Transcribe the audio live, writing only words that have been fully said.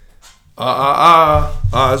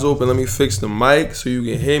Eyes open. Let me fix the mic so you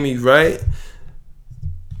can hear me right.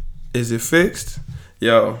 Is it fixed?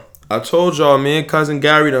 Yo, I told y'all, me and Cousin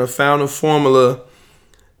Gary done found a formula.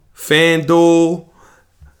 FanDuel,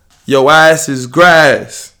 your ass is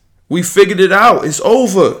grass. We figured it out. It's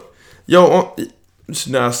over. Yo,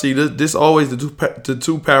 now see, this always the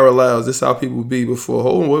two parallels. This how people be before.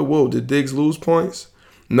 Whoa, did Diggs lose points?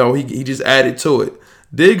 No, he just added to it.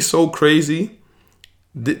 Diggs so crazy.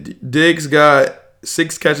 Diggs got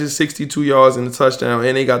 6 catches, 62 yards, and a touchdown,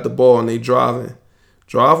 and they got the ball and they driving.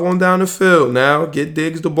 Drive on down the field now. Get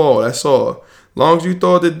Diggs the ball. That's all. Long as you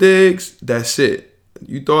throw the Diggs, that's it.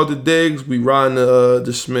 You throw the Diggs, we riding the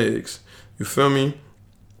Smigs. You feel me?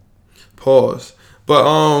 Pause.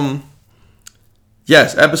 But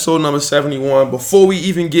yes, episode number 71. Before we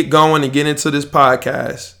even get going and get into this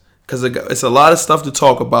podcast, because it's a lot of stuff to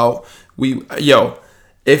talk about.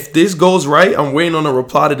 If this goes right, I'm waiting on a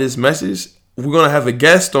reply to this message. We're gonna have a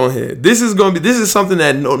guest on here. This is something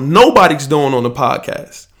that nobody's doing on the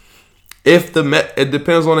podcast. It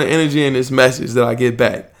depends on the energy in this message that I get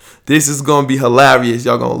back. This is gonna be hilarious.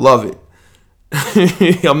 Y'all gonna love it.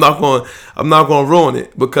 I'm not gonna ruin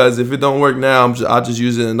it because if it don't work now, I'll just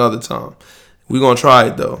use it another time. We're gonna try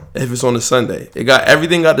it though. If it's on a Sunday,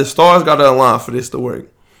 the stars got to align for this to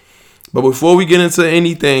work. But before we get into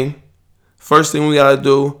anything, first thing we gotta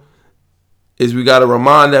do is we gotta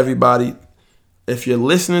remind everybody, if you're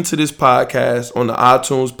listening to this podcast on the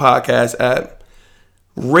iTunes podcast app,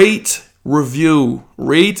 rate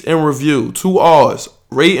and review. 2 R's.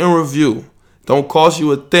 Rate and review. Don't cost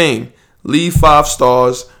you a thing. Leave 5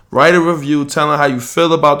 stars. Write a review telling how you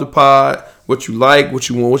feel about the pod, what you like, what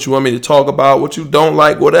you want me to talk about, what you don't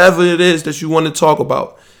like, whatever it is that you want to talk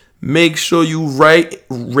about. Make sure you rate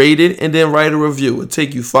it, and then write a review. It'll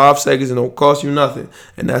take you 5 seconds and don't cost you nothing.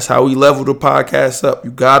 And that's how we level the podcast up.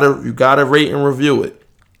 You gotta rate and review it.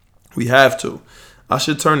 We have to. I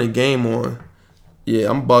should turn the game on.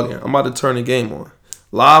 Yeah, I'm bugging. I'm about to turn the game on.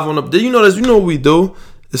 Live on the. Do you know this? You know what we do?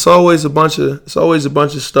 It's always a bunch of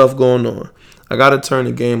stuff going on. I gotta turn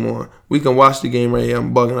the game on. We can watch the game right here.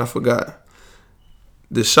 I'm bugging. I forgot.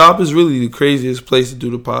 The shop is really the craziest place to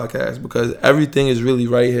do the podcast because everything is really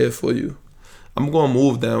right here for you. I'm going to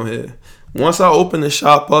move down here. Once I open the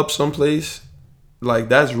shop up someplace,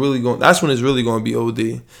 that's when it's really going to be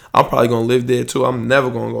OD. I'm probably going to live there too. I'm never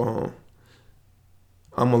going to go home.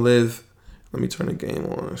 I'm going to live. Let me turn the game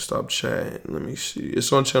on and stop chatting. Let me see.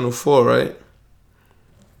 It's on channel 4, right?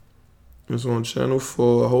 It's on channel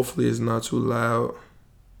 4. Hopefully it's not too loud.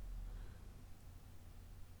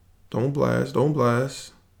 Don't blast.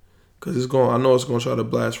 Cause I know it's gonna try to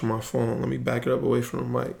blast from my phone. Let me back it up away from the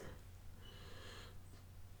mic.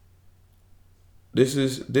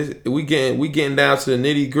 We getting down to the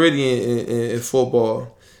nitty gritty in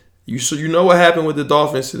football. You know what happened with the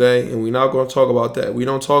Dolphins today, and we're not gonna talk about that. We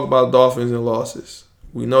don't talk about Dolphins and losses.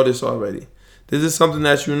 We know this already. This is something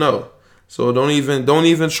that you know. So don't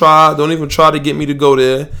even try to get me to go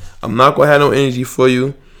there. I'm not gonna have no energy for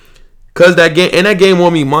you. Cause that game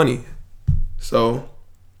won me money. So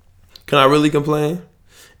can I really complain?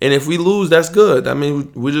 And if we lose, that's good. I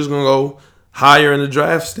mean, we're just gonna go higher in the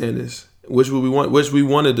draft standards, which we want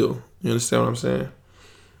to do. You understand what I'm saying?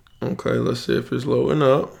 Okay, let's see if it's loading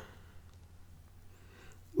up.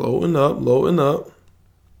 Loading up.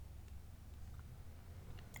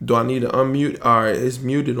 Do I need to unmute? All right, it's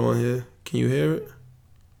muted on here. Can you hear it?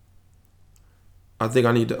 I think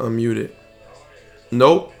I need to unmute it.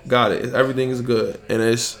 Nope, got it. Everything is good. And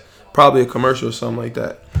it's probably a commercial or something like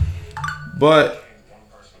that. But,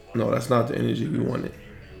 no, that's not the energy we wanted.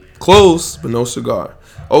 Close, but no cigar.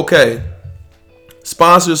 Okay.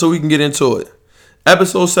 Sponsor so we can get into it.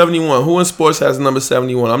 Episode 71. Who in sports has number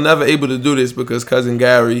 71? I'm never able to do this because Cousin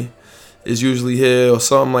Gary is usually here or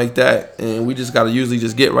something like that. And we just got to usually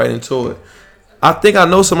just get right into it. I think I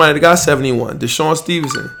know somebody that got 71. Deshaun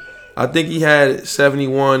Stevenson. I think he had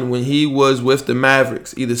 71 when he was with the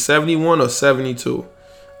Mavericks. Either 71 or 72.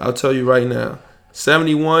 I'll tell you right now.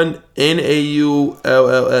 71,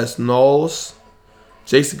 N-A-U-L-L-S, Knowles.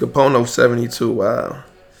 Jason Capono, 72. Wow.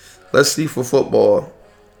 Let's see for football.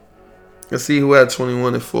 Let's see who had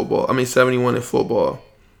 71 in football. 71 in football.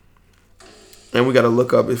 And we got to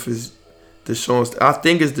look up if it's Deshaun. I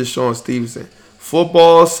think it's Deshaun Stevenson.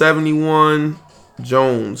 Football, 71,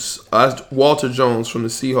 Jones. That's Walter Jones from the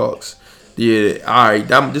Seahawks. Yeah, all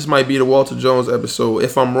right. This might be the Walter Jones episode.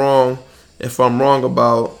 If I'm wrong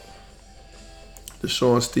about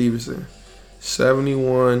Deshaun Stevenson.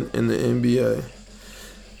 71 in the NBA.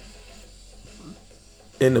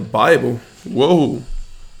 In the Bible. Whoa.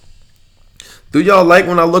 Do y'all like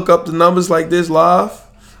when I look up the numbers like this live?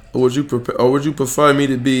 Or would you prepare? Or would you prefer me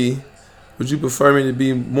to be? Would you prefer me to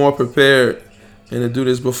be more prepared and to do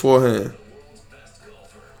this beforehand?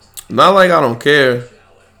 Not like I don't care.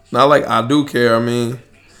 Not like I do care. I mean,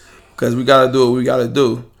 because we gotta do what we gotta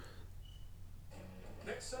do.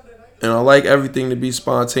 And I like everything to be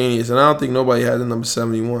spontaneous. And I don't think nobody had the number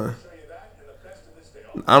 71.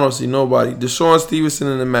 I don't see nobody. Deshaun Stevenson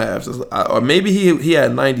in the Mavs. Or maybe he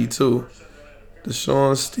had 92.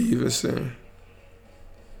 Deshaun Stevenson.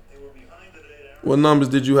 What numbers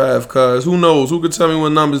did you have, cuz? Who knows? Who could tell me what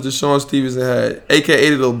numbers Deshaun Stevenson had?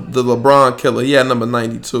 AKA the LeBron killer. He had number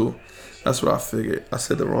 92. That's what I figured. I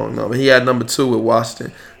said the wrong number. He had number 2 with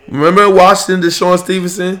Washington. Remember Washington, Deshaun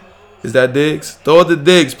Stevenson? Is that Diggs? Throw it to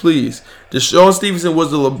Diggs, please. Deshaun Stevenson was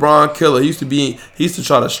the LeBron killer. He used to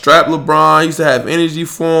try to strap LeBron. He used to have energy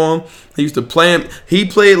for him. He used to play him. He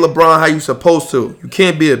played LeBron how you supposed to. You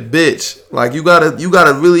can't be a bitch. Like you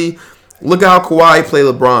gotta really look at how Kawhi played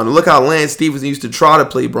LeBron. Look how Lance Stevenson used to try to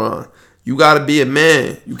play Bron. You gotta be a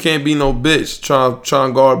man. You can't be no bitch trying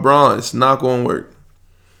to guard Bron. It's not gonna work.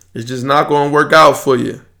 It's just not gonna work out for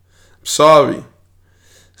you. I'm sorry.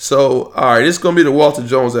 So, all right, this is going to be the Walter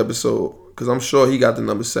Jones episode because I'm sure he got the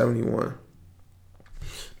number 71.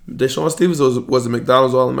 Deshaun Stevenson was a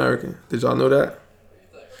McDonald's All-American. Did y'all know that?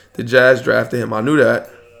 The Jazz drafted him. I knew that.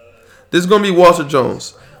 This is going to be Walter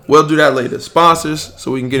Jones. We'll do that later. Sponsors, so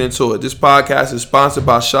we can get into it. This podcast is sponsored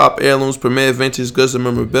by Shop Heirlooms, Premier Vintage Goods and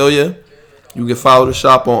Memorabilia. You can follow the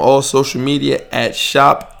shop on all social media at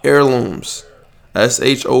Shop Heirlooms.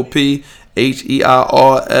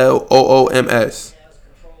 SHOPHEIRLOOMS.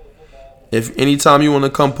 If anytime you want to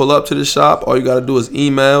come pull up to the shop, all you got to do is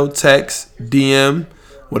email, text, DM,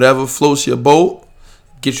 whatever floats your boat.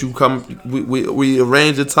 Get you come. We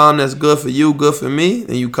arrange a time that's good for you, good for me,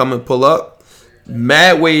 and you come and pull up.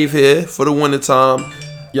 Mad wave here for the winter time.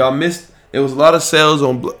 Y'all missed. It was a lot of sales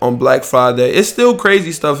on Black Friday. It's still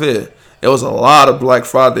crazy stuff here. It was a lot of Black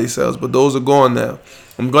Friday sales, but those are gone now.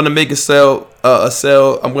 I'm gonna make a sale.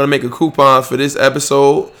 I'm gonna make a coupon for this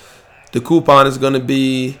episode. The coupon is gonna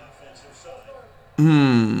be.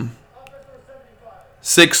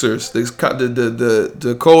 Sixers.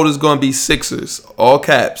 The code is gonna be Sixers, all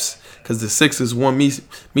caps, because the Sixers won me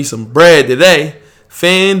some bread today.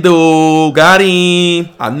 FanDuel got him.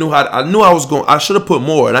 I knew I was going. I should have put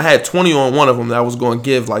more, and I had 20 on one of them that I was going to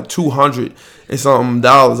give like $200 and something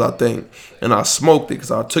dollars, I think, and I smoked it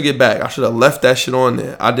because I took it back. I should have left that shit on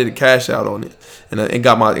there. I did a cash out on it, and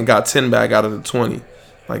got 10 back out of the 20.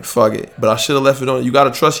 Like fuck it, but I should have left it on. You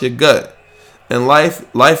gotta trust your gut. And life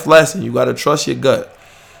lesson, you gotta trust your gut.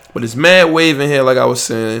 But it's mad wave in here, like I was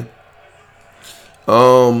saying. I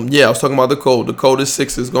was talking about the code. The code is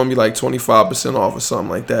 6. It's gonna be like 25% off or something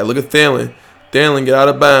like that. Look at Thielen. Thielen get out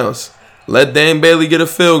of bounds. Let Dame Bailey get a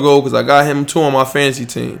field goal because I got him too on my fantasy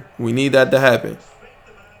team. We need that to happen.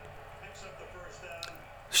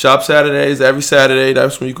 Shop Saturdays, every Saturday.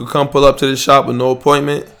 That's when you can come pull up to the shop with no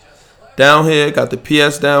appointment. Down here, got the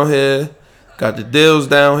PS down here. Got the deals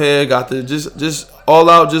down here. Got the just all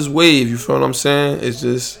out just wave. You feel what I'm saying? It's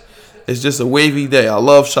just a wavy day. I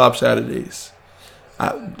love Shop Saturdays.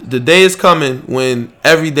 The day is coming when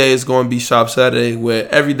every day is going to be Shop Saturday, where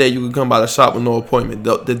every day you can come by the shop with no appointment.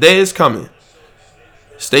 The day is coming.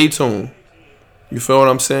 Stay tuned. You feel what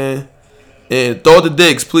I'm saying? And throw the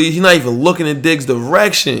Diggs, please. He's not even looking in Diggs'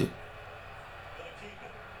 direction.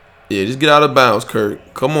 Yeah, just get out of bounds, Kirk.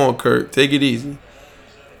 Come on, Kirk. Take it easy.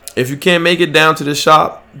 If you can't make it down to the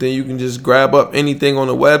shop, then you can just grab up anything on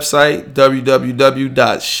the website,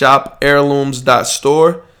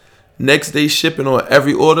 www.shopheirlooms.store. Next day shipping on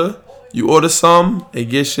every order. You order some, it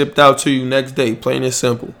gets shipped out to you next day. Plain and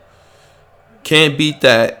simple. Can't beat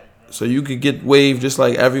that. So you can get wave just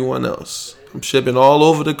like everyone else. I'm shipping all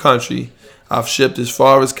over the country. I've shipped as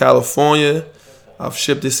far as California. I've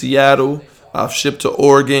shipped to Seattle. I've shipped to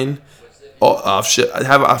Oregon. I've shipped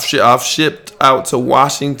out to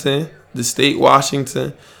Washington, the state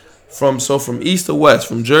Washington, from east to west,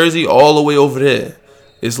 from Jersey all the way over there.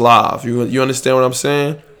 It's live. You understand what I'm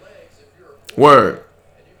saying? Word.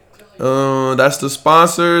 That's the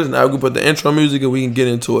sponsors. Now we can put the intro music and we can get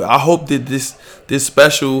into it. I hope that this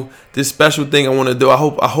special thing I want to do. I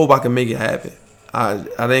hope I can make it happen. I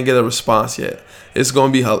didn't get a response yet. It's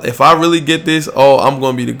gonna be if I really get this. Oh, I'm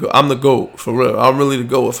gonna be the GOAT. I'm the GOAT for real. I'm really the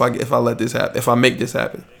GOAT if I let this happen. If I make this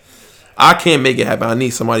happen, I can't make it happen. I need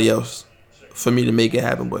somebody else for me to make it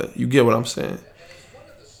happen. But you get what I'm saying.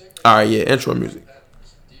 All right, yeah. Intro music.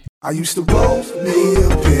 I used to blow me a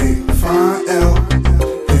big fine L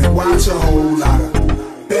and watch a whole lot of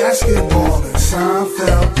basketball and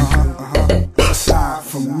Seinfeld. Aside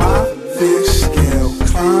from my fish scale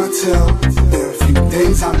clientele, if you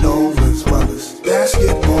things I know as well as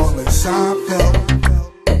basketball and Seinfeld.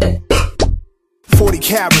 40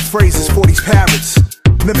 carat phrases, 40's parrots.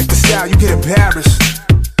 Mimic the style, you get embarrassed.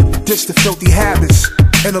 Ditch the filthy habits.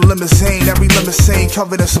 In a limousine, every limousine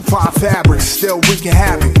covered in supply fabrics. Still wreaking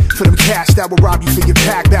havoc for them cash that will rob you for your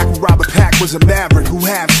pack. Back when Robert Pack was a maverick who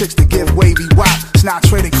had chicks to give wavy wop. It's not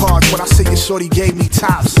trading cards when I say your shorty gave me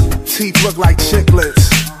tops. Teeth look like chiclets,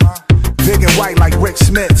 big and white like Rick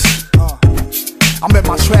Smith's. I'm at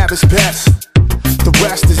my Travis best. The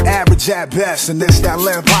rest is average at best, and this that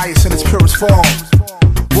land bias in its purest form.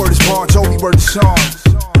 Word is Bon Jovi, word is Sean.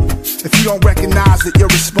 If you don't recognize it,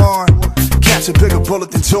 you'll respond. Catch a bigger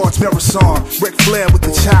bullet than George Marathon. Ric Flair with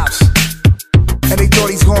the chops, and they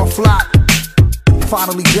thought he's gonna flop.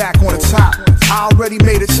 Finally back on the top. I already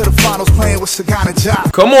made it to the finals playing with Sagana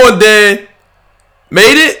Job. Come on, Dan.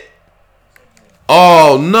 Made it?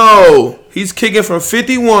 Oh, no. He's kicking from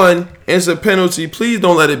 51. It's a penalty. Please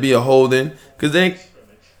don't let it be a holding. Because then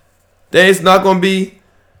it's not going to be.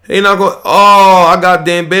 They not going. Oh, I got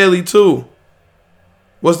Dan Bailey, too.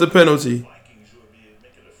 What's the penalty?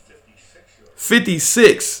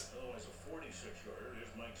 56.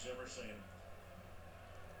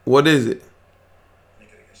 What is it?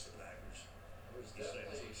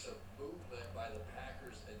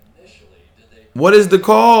 What is the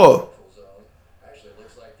call?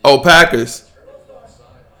 Oh, Packers.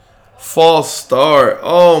 False start.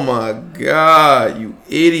 Oh, my God. You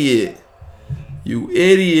idiot. You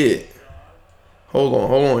idiot. Hold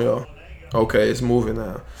on, y'all. Okay, it's moving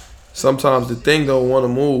now. Sometimes the thing don't want to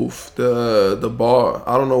move, the bar.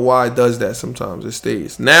 I don't know why it does that sometimes. It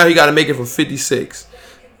stays. Now he got to make it for 56.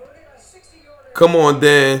 Come on,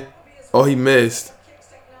 Dan. Oh, he missed.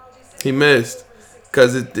 He missed.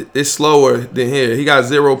 Because it's slower than here. He got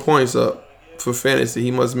 0 points up for fantasy.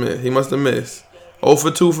 He must miss. He must have missed. 0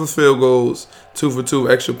 for 2 for field goals. 2 for 2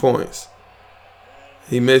 extra points.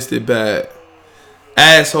 He missed it bad.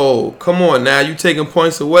 Asshole. Come on now. You taking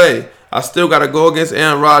points away. I still got to go against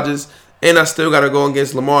Aaron Rodgers. And I still got to go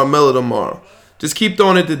against Lamar Miller tomorrow. Just keep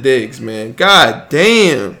throwing it to Diggs, man. God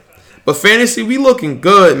damn. But fantasy, we looking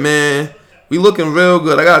good, man. We looking real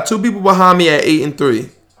good. I got 2 people behind me at 8-3.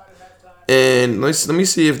 And let me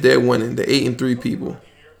see if they're winning. The 8-3 people.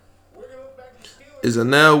 Is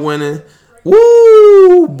Anel winning?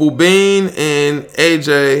 Woo! Boubin and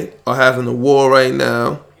AJ are having a war right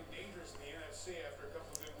now.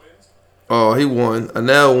 Oh, he won.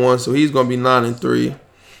 Anel won, so he's gonna be 9-3.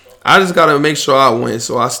 I just gotta make sure I win,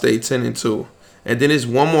 so I stay 10-2. And then there's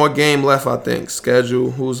one more game left, I think.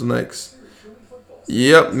 Schedule. Who's next?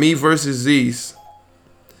 Yep, me versus Zeus.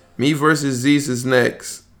 Me versus Zeus is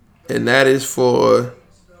next. And that is for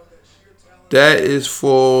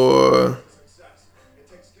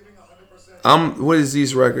what is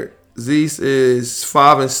Zeus' record? Zeus is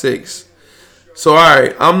 5-6. So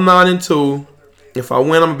alright, I'm 9-2. If I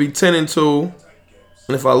win, I'm gonna be 10-2.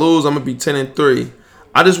 And if I lose, I'm gonna be 10-3.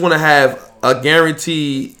 I just wanna have a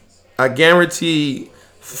guaranteed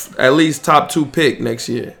at least top 2 pick next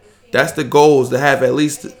year. That's the goal, is to have at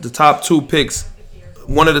least the top 2 picks.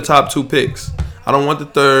 One of the top 2 picks. I don't want the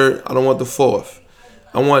 3rd. I don't want the 4th.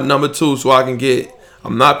 I want number 2 so I can get.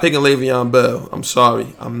 I'm not picking Le'Veon Bell. I'm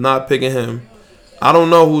sorry. I'm not picking him. I don't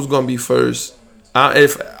know who's gonna be first.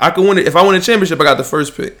 If I win a championship, I got the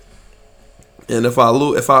first pick. And if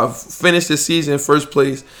I finish this season in first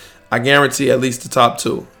place, I guarantee at least the top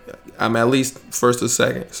 2. I'm at least first or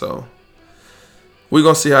second. So we're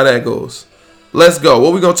gonna see how that goes. Let's go.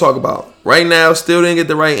 What we gonna talk about right now? Still didn't get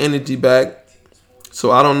the right energy back. So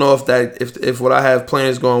I don't know if what I have planned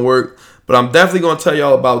is going to work. But I'm definitely going to tell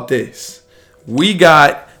y'all about this. We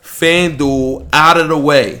got FanDuel out of the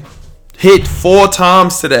way. Hit 4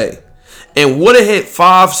 times today. And would have hit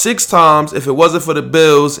 5-6 times if it wasn't for the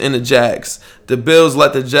Bills and the Jags. The Bills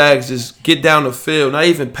let the Jags just get down the field. Not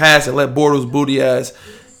even pass and let Bortles booty ass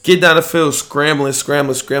get down the field scrambling.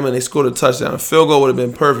 They scored a touchdown. A field goal would have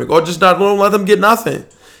been perfect. Or just not let them get nothing.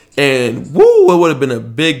 And woo, it would have been a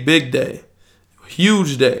big day.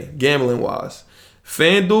 Huge day, gambling-wise.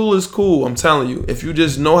 FanDuel is cool, I'm telling you. If you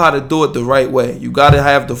just know how to do it the right way, you got to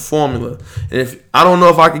have the formula. And I don't know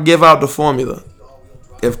if I could give out the formula.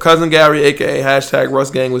 If Cousin Gary, a.k.a.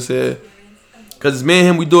 #RussGang, was here, because it's me and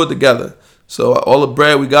him, we do it together. So all the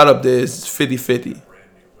bread we got up there is 50-50.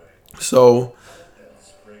 So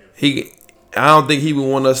I don't think he would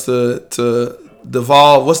want us to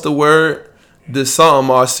devolve, what's the word?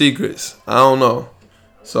 Disarm our secrets. I don't know.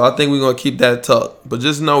 So I think we're going to keep that tucked. But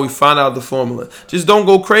just know we find out the formula. Just don't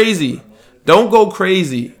go crazy. Don't go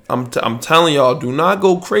crazy. I'm telling y'all, do not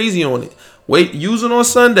go crazy on it. Wait, use it on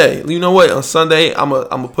Sunday. You know what? On Sunday, I'm going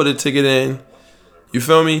to put a ticket in. You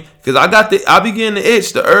feel me? Because I begin to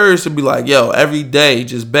itch the urge to be like, yo, every day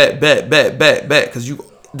just bet. Because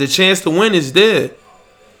the chance to win is there.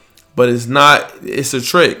 But it's not, it's a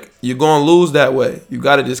trick. You're going to lose that way. You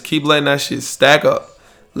got to just keep letting that shit stack up.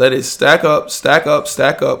 Let it stack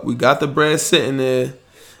up. We got the bread sitting there.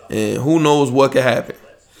 And who knows what could happen.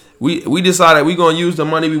 We decided we're going to use the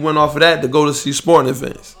money we went off of that to go to see sporting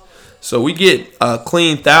events. So we get a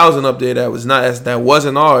clean 1,000 up there that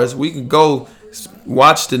wasn't ours. We could go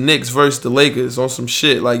watch the Knicks versus the Lakers on some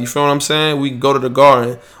shit. Like, you feel what I'm saying? We can go to the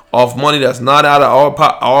Garden off money that's not out of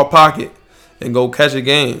our pocket and go catch a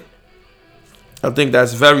game. I think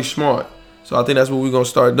that's very smart. So I think that's what we're going to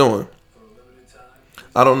start doing.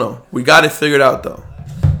 I don't know. We got it figured out, though.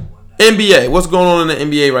 NBA. What's going on in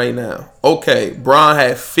the NBA right now? Okay, Bron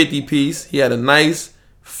had 50 piece. He had a nice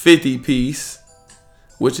 50 piece,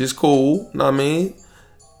 which is cool. Know what I mean?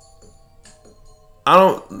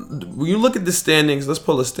 When you look at the standings, let's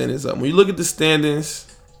pull the standings up. When you look at the standings,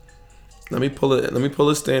 let me pull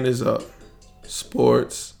the standings up.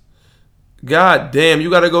 Sports. God damn, you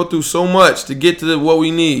got to go through so much to get to what we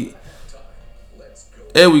need.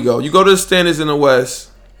 There we go. You go to the standings in the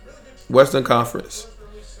Western Conference.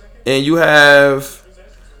 And you have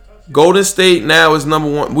Golden State now is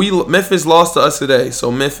number one. Memphis lost to us today,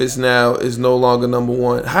 so Memphis now is no longer number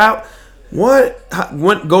one.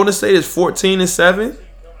 When Golden State is 14-7?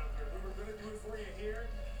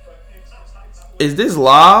 Is this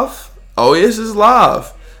live? Oh, this is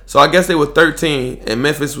live. So I guess they were 13, and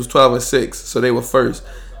Memphis was 12-6, so they were first.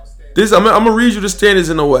 I'm gonna read you the standings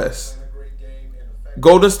in the West.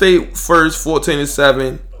 Golden State first,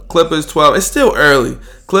 14-7. Clippers 12. It's still early.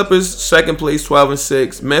 Clippers second place,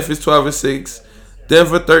 12-6. Memphis 12-6.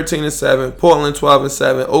 Denver 13-7. Portland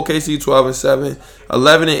 12-7. OKC 12-7.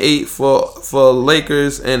 11-8 for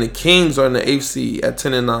Lakers, and the Kings are in the 8th seed at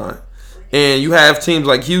 10-9. And you have teams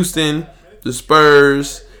like Houston, the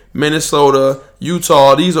Spurs, Minnesota,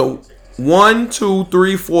 Utah. These are 1, 2,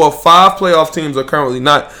 3, 4, 5 playoff teams are currently in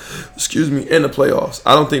the playoffs.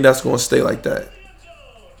 I don't think that's going to stay like that.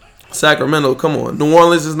 Sacramento, come on. New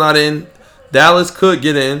Orleans is not in. Dallas could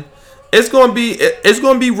get in. It's gonna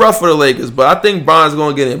be rough for the Lakers, but I think Bron's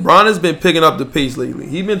gonna get in. Bron has been picking up the pace lately.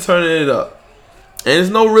 He's been turning it up, and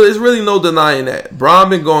it's really no denying that. Bron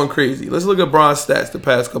been going crazy. Let's look at Bron's stats the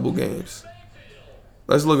past couple games.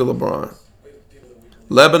 Let's look at LeBron.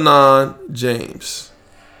 Lebanon James.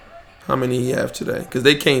 How many he have today? Because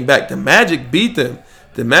they came back. The Magic beat them.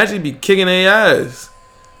 The Magic be kicking their ass.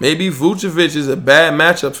 Maybe Vucevic is a bad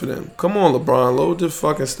matchup for them. Come on, LeBron. Load the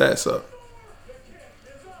fucking stats up.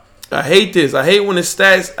 I hate this. I hate when the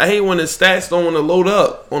stats don't want to load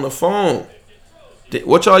up on the phone.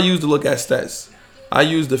 What y'all use to look at stats? I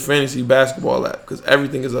use the fantasy basketball app because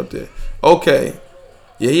everything is up there. Okay.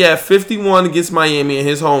 Yeah, he had 51 against Miami in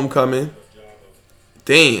his homecoming.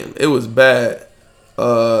 Damn, it was bad.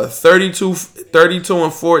 32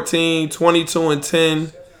 and 14, 22 and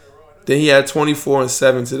 10. Then he had 24 and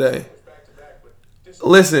 7 today.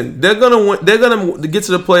 Listen, they're gonna win, they're gonna get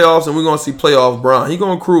to the playoffs, and we're gonna see playoff Bron. He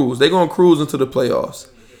gonna cruise. They're gonna cruise into the playoffs.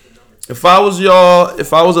 If I was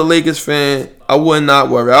a Lakers fan, I would not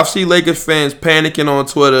worry. I've seen Lakers fans panicking on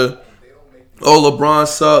Twitter. Oh, LeBron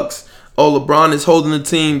sucks. Oh, LeBron is holding the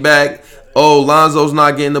team back. Oh, Lonzo's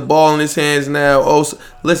not getting the ball in his hands now. Oh,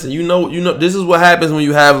 listen, you know, this is what happens when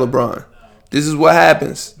you have LeBron. This is what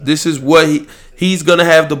happens. This is what he's gonna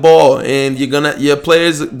have the ball, and your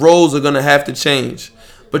players' roles are gonna have to change,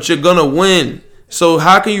 but you're gonna win. So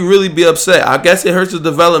how can you really be upset? I guess it hurts the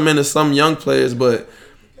development of some young players, but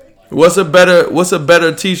what's a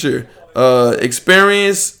better teacher?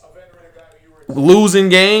 Experience losing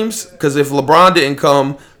games, because if LeBron didn't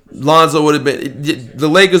come, Lonzo would have been. The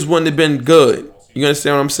Lakers wouldn't have been good. You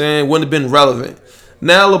understand what I'm saying? Wouldn't have been relevant.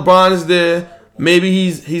 Now LeBron is there. Maybe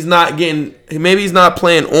he's not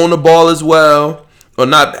playing on the ball as well, or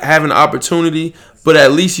not having the opportunity, but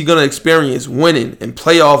at least you're gonna experience winning and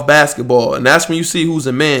playoff basketball, and that's when you see who's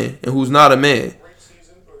a man and who's not a man.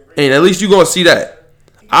 And at least you're gonna see that.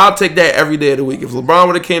 I'll take that every day of the week. If LeBron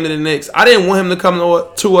would have came to the Knicks, I didn't want him to come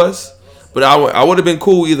to us, but I would have been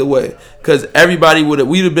cool either way, because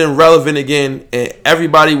we'd have been relevant again, and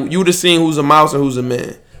you would have seen who's a mouse and who's a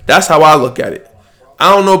man. That's how I look at it. I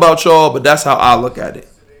don't know about y'all, but that's how I look at it.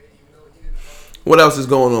 What else is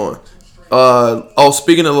going on?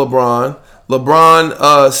 Speaking of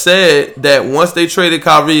LeBron said that once they traded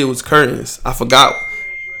Kyrie, it was curtains. I forgot.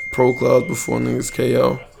 Pro clubs before niggas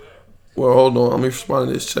KO. Well, hold on. Let me respond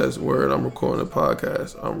to this chest word. I'm recording the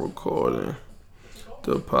podcast. I'm recording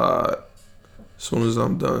the pod. As soon as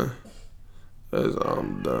I'm done.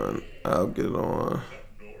 I'll get it on.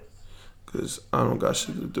 because I don't got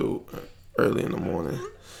shit to do early in the morning.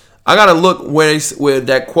 I gotta look where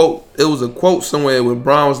that quote. It was a quote somewhere where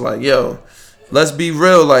Bron was like, "Yo, let's be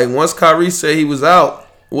real. Like once Kyrie said he was out,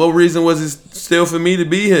 what reason was it still for me to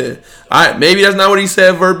be here? Maybe that's not what he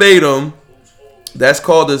said verbatim. That's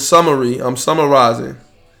called the summary. I'm summarizing.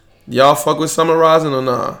 Y'all fuck with summarizing or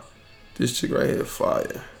nah? This chick right here,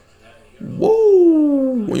 fire.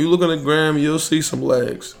 Whoa! When you look on the gram, you'll see some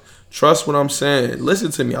legs. Trust what I'm saying.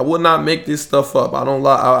 Listen to me. I would not make this stuff up. I don't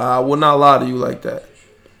lie. I would not lie to you like that.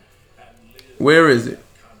 Where is it?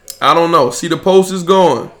 I don't know. See, the post is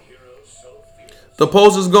gone. The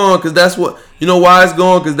post is gone because that's what, you know why it's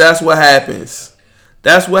gone? Because that's what happens.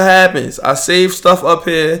 That's what happens. I save stuff up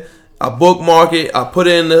here. I bookmark it. I put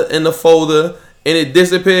it in the folder, and it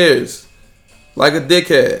disappears like a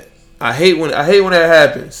dickhead. I hate when that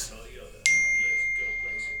happens.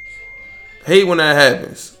 Hate when that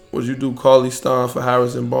happens. Would you do Cauley Stein for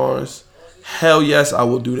Harrison Barnes? Hell yes, I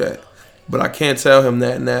will do that. But I can't tell him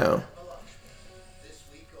that now.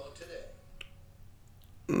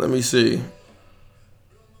 Let me see.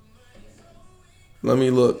 Let me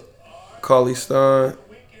look. Cauley Stein.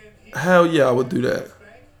 Hell yeah, I would do that.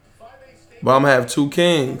 But I'm going to have two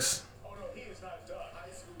kings.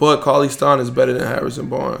 But Cauley Stein is better than Harrison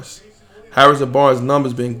Barnes. Harrison Barnes'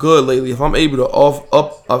 numbers been good lately. If I'm able to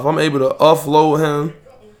offload him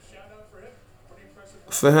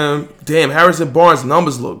for him, damn, Harrison Barnes'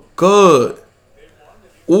 numbers look good.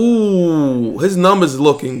 Ooh, his numbers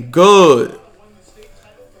looking good.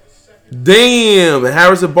 Damn, and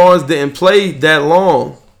Harrison Barnes didn't play that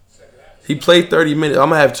long. He played 30 minutes. I'm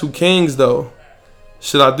going to have two kings, though.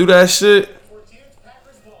 Should I do that shit?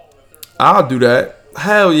 I'll do that.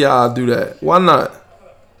 Hell yeah, I'll do that. Why not?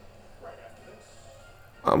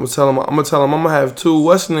 I'm going to tell him I'm going to have two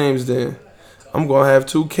what's names then. I'm going to have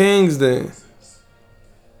two kings then.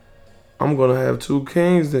 I'm going to have two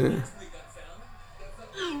kings then.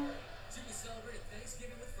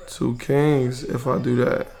 Two kings if I do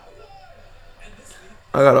that.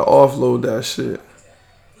 I gotta offload that shit.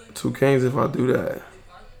 Two kings if I do that.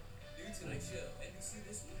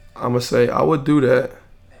 I'ma say I would do that.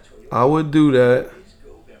 I would do that.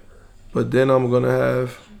 But then I'm gonna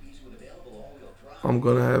have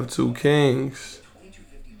two kings.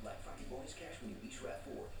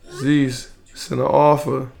 Z's send an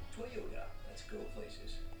offer.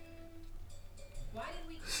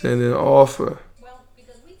 Send an offer.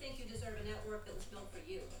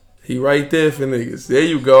 He right there for niggas. There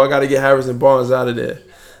you go. I gotta get Harrison Barnes out of there.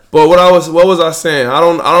 But what was I saying? I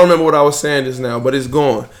don't remember what I was saying just now, but it's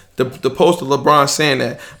gone. The post of LeBron saying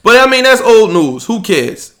that. But I mean that's old news. Who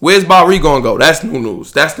cares? Where's Barry gonna go? That's new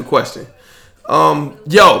news. That's the question.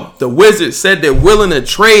 The Wizards said they're willing to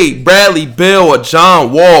trade Bradley Beal or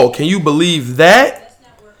John Wall. Can you believe that?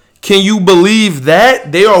 Can you believe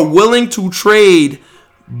that? They are willing to trade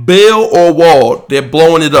Beal or Wall. They're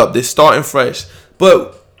blowing it up. They're starting fresh.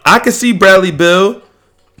 But I could see Bradley Beal.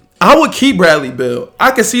 I would keep Bradley Beal. I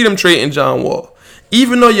could see them trading John Wall.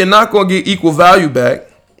 Even though you're not going to get equal value back,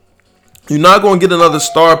 you're not going to get another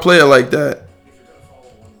star player like that.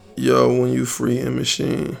 Yo, when you free in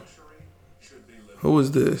machine. Who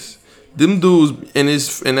is this? Them dudes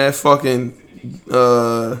in that fucking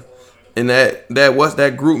in that what's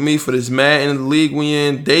that group me for this Madden in the league we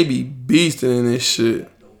in, they be beasting in this shit.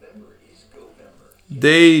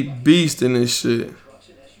 They beast in this shit.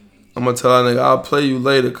 I'm going to tell that nigga, I'll play you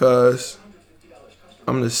later, cuz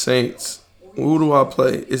I'm the Saints. Who do I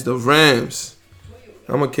play? It's the Rams.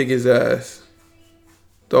 I'm going to kick his ass.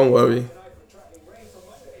 Don't worry.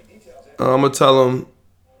 I'm going to tell him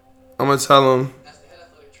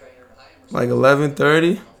like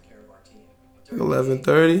 11:30.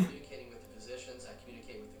 11:30.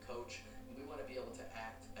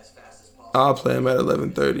 I'll play him at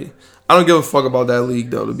 11:30. I don't give a fuck about that league,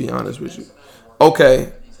 though, to be honest with you.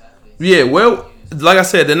 Okay. Yeah, well, like I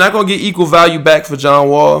said, they're not going to get equal value back for John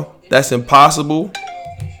Wall. That's impossible.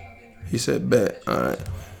 He said bet. All right.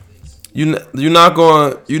 You're not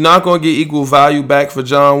going to get equal value back for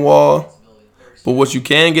John Wall. But what you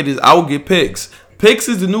can get is I will get picks. Picks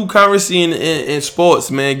is the new currency in sports,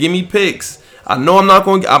 man. Give me picks. I know I'm not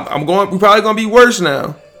going to we're probably going to be worse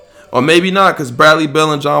now. Or maybe not cuz Bradley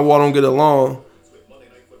Beal and John Wall don't get along.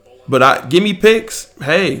 But give me picks.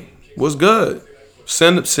 Hey, what's good?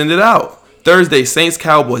 Send it out. Thursday, Saints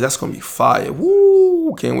Cowboys. That's gonna be fire.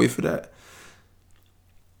 Woo! Can't wait for that.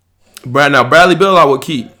 Now Bradley Beal I would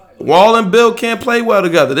keep. Wall and Bill can't play well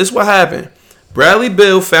together. This is what happened. Bradley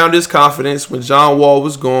Beal found his confidence when John Wall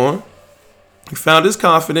was gone. He found his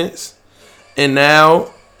confidence, and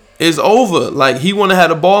now it's over. Like he want to have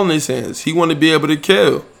the ball in his hands. He want to be able to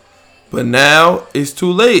kill. But now it's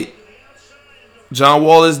too late. John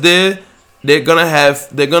Wall is there. They're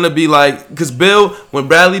gonna be like, because when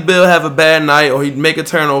Bradley Beal have a bad night or he'd make a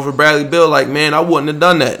turnover, Bradley Beal like, man, I wouldn't have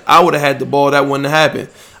done that. I would have had the ball. That wouldn't have happened.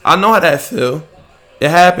 I know how that feel. It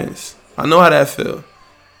happens. I know how that feel.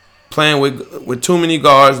 Playing with too many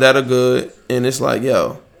guards that are good, and it's like,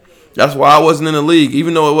 yo, that's why I wasn't in the league.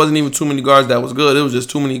 Even though it wasn't even too many guards that was good, it was just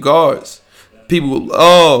too many guards. People,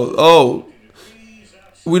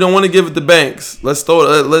 we don't want to give it to Banks. Let's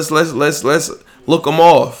look them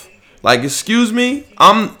off. Like, excuse me,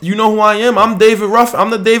 you know who I am? I'm David Ruffin. I'm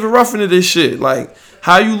the David Ruffin of this shit. Like,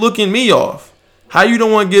 how you looking me off? How you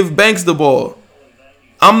don't want to give Banks the ball?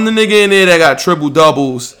 I'm the nigga in there that got triple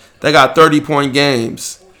doubles, that got 30-point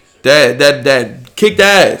games, that kicked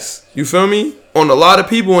ass. You feel me? On a lot of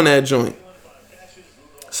people in that joint.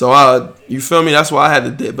 So you feel me? That's why I had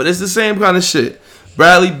to dip. But it's the same kind of shit.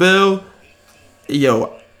 Bradley Beal,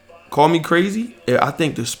 yo, call me crazy. Yeah, I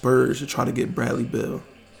think the Spurs should try to get Bradley Beal.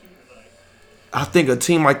 I think a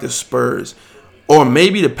team like the Spurs or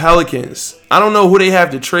maybe the Pelicans. I don't know who they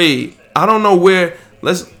have to trade. I don't know where.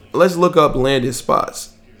 Let's look up landing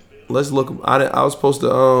spots. Let's look. I was supposed to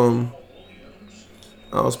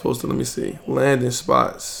let me see. Landing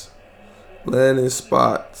spots.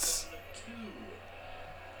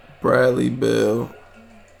 Bradley Beal,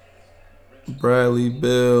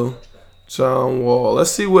 John Wall.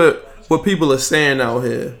 Let's see what people are saying out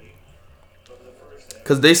here.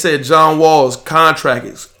 Because they said John Wall's contract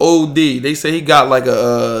is OD. They say he got like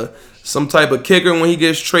some type of kicker when he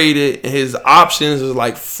gets traded, and his options is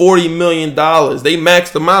like $40 million. They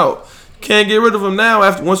maxed him out. Can't get rid of him now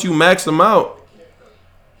once you max him out.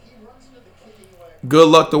 Good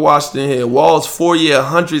luck to Washington here. Wall's 4-year,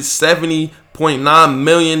 $170.9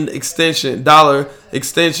 million extension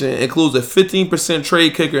includes a 15%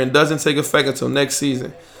 trade kicker and doesn't take effect until next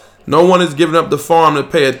season. No one is giving up the farm to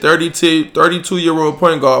pay a 32-year-old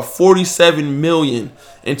point guard $47 million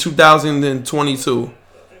in 2022.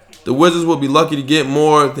 The Wizards will be lucky to get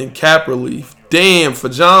more than cap relief. Damn, for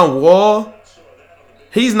John Wall,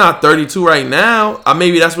 he's not 32 right now.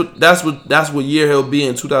 Maybe that's what year he'll be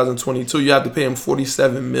in 2022. You have to pay him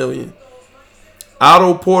 $47 million.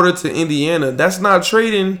 Otto Porter to Indiana. That's not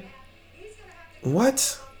trading.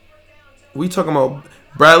 What? We talking about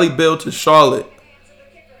Bradley Beal to Charlotte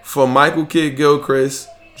for Michael Kidd-Gilchrist,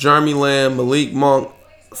 Jeremy Lamb, Malik Monk,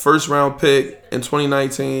 first-round pick in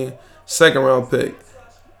 2019, second-round pick.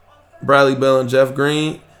 Bradley Beal and Jeff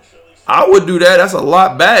Green. I would do that. That's a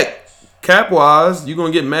lot back. Cap-wise, you're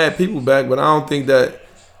going to get mad people back, but I don't think that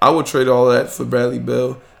I would trade all that for Bradley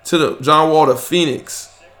Beal. To the John Wall to Phoenix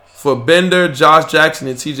for Bender, Josh Jackson,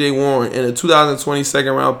 and T.J. Warren and a 2020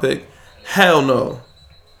 second-round pick. Hell no.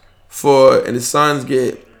 And the Suns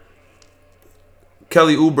get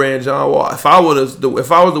Kelly Oubre and John Wall. If I was the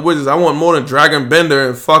Wizards, I want more than Dragon Bender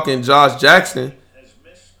and fucking Josh Jackson.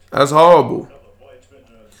 That's horrible.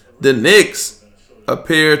 The Knicks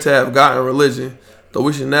appear to have gotten religion, though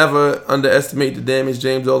we should never underestimate the damage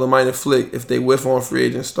James Dolan might inflict if they whiff on free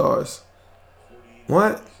agent stars.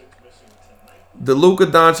 What? The Luka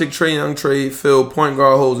Doncic Trae Young trade filled point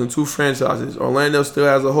guard holes in two franchises. Orlando still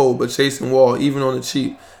has a hole, but chasing Wall, even on the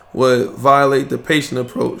cheap, would violate the patient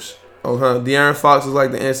approach. De'Aaron Fox is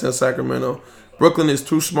like the answer in Sacramento. Brooklyn is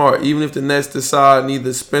too smart. Even if the Nets decide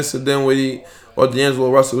neither Spencer Dinwiddie or D'Angelo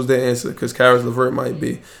Russell is their answer, because Karis LeVert might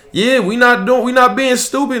be. Yeah, we not being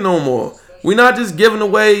stupid no more. We not just giving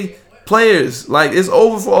away players. Like, it's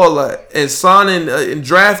over for all that. And signing and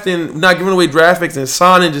drafting, not giving away draft picks and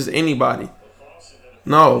signing just anybody.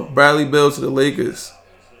 No, Bradley Beal to the Lakers.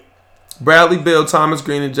 Bradley Beal, Thomas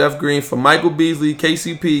Green, and Jeff Green for Michael Beasley,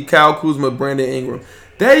 KCP, Kyle Kuzma, Brandon Ingram.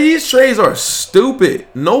 These trades are stupid.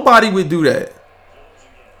 Nobody would do that.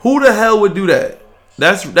 Who the hell would do that?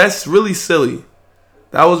 That's really silly.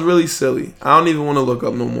 That was really silly. I don't even want to look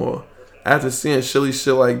up no more. After seeing silly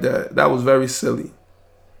shit like that. That was very silly.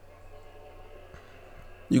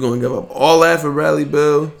 You going to give up all that for Bradley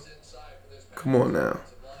Beal? Come on now.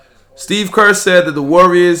 Steve Kerr said that the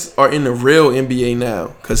Warriors are in the real NBA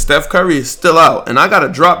now because Steph Curry is still out. And I got to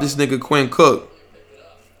drop this nigga Quinn Cook.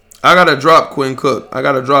 I got to drop Quinn Cook. I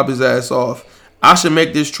got to drop his ass off. I should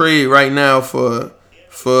make this trade right now for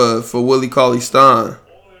Willie Cauley-Stein.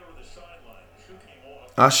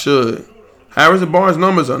 I should. Harrison Barnes'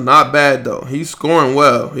 numbers are not bad, though. He's scoring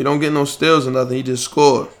well. He don't get no steals or nothing. He just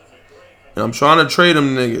scored. And I'm trying to trade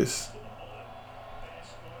them niggas.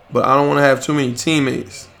 But I don't want to have too many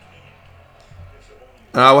teammates.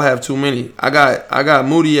 And I will have too many. I got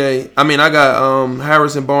Moutier. I got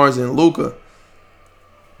Harrison Barnes and Luka.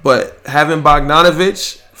 But having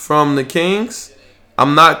Bogdanovic from the Kings,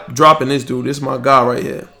 I'm not dropping this dude. This is my guy right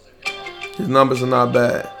here. His numbers are not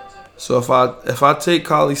bad. So if I take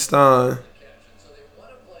Cauley Stein,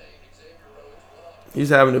 he's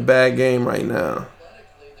having a bad game right now.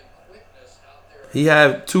 He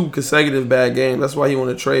had 2 consecutive bad games. That's why he want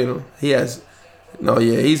to trade him. He's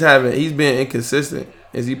being inconsistent.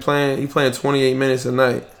 Is he playing? He playing 28 minutes a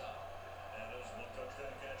night.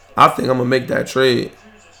 I think I'm gonna make that trade.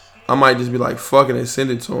 I might just be like, fuck it and send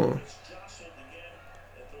it to him.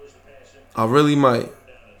 I really might.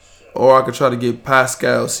 Or I could try to get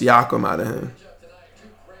Pascal Siakam out of him.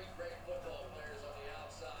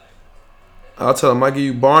 I'll tell him I give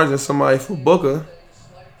you Barnes and somebody for Booker.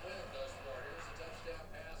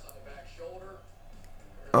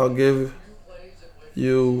 I'll give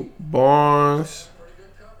you Barnes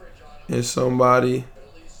and somebody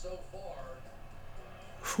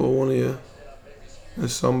for one of you. And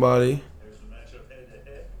somebody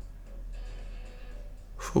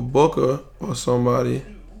for Booker or somebody.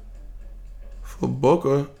 For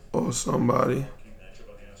Booker or somebody.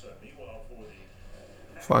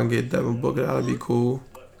 If I can get Devin Booker, that'd be cool.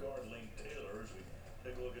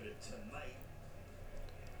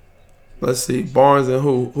 Let's see, Barnes and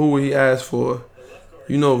who? Who would he ask for?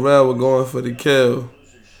 You know Rel was going for the kill.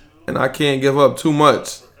 And I can't give up too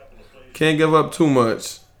much. Can't give up too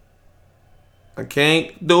much. I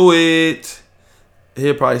can't do it.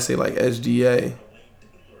 He'll probably say like SGA.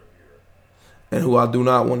 And who I do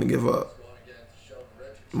not want to give up.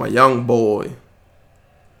 My young boy.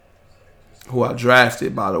 Who I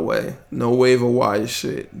drafted, by the way. No waiver wire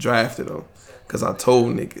shit. Drafted him. Because I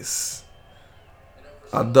told niggas.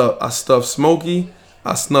 I stuffed Smokey.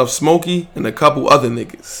 I snuffed Smokey and a couple other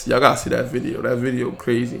niggas. Y'all gotta see that video. That video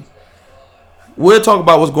crazy. We'll talk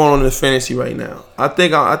about what's going on in the fantasy right now. I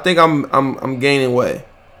think I'm gaining weight.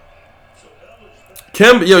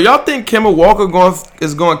 Y'all think Kemba Walker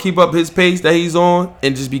is going to keep up his pace that he's on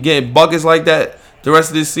and just be getting buckets like that the rest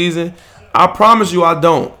of this season? I promise you I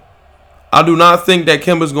don't. I do not think that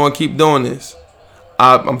Kemba's going to keep doing this.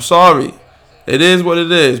 I'm sorry. It is what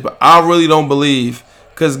it is, but I really don't believe.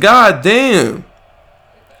 Because goddamn.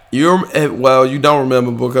 You don't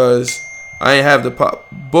remember because I ain't have the pop.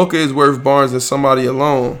 Booker is worth Barnes and somebody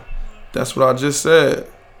alone. That's what I just said.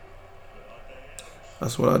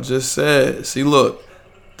 That's what I just said. See, look.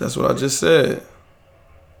 That's what I just said.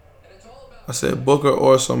 I said Booker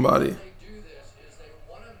or somebody.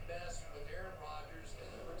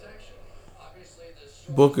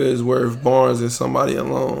 Booker is worth Barnes and somebody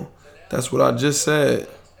alone. That's what I just said.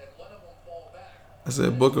 I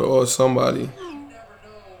said Booker or somebody.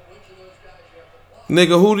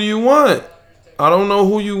 Nigga, who do you want? I don't know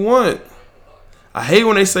who you want. I hate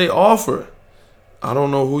when they say offer. I don't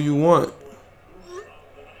know who you want.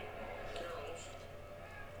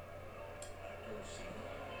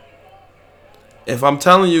 If I'm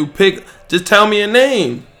telling you, just tell me a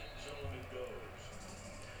name.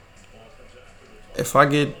 If I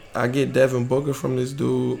get Devin Booker from this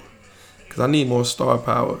dude, because I need more star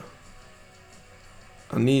power.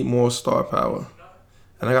 I need more star power.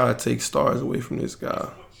 And I got to take stars away from this guy.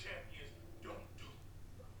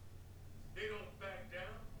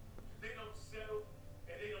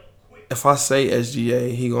 If I say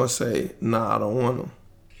SGA, he going to say, nah, I don't want him.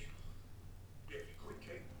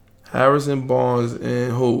 Harrison Barnes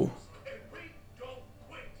and who?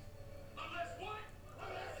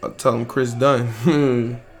 I'll tell him Chris Dunn.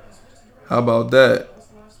 How about that?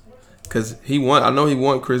 Because I know he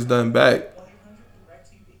want Chris Dunn back.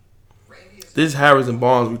 This Harrison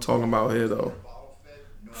Barnes we talking about here, though.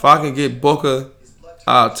 If I can get Booker,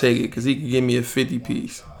 I'll take it because he can give me a 50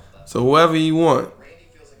 piece. So whoever you want.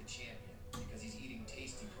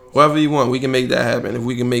 Whoever you want, we can make that happen. If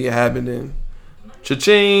we can make it happen, then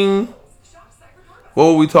cha-ching. What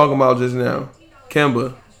were we talking about just now?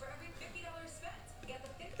 Kemba.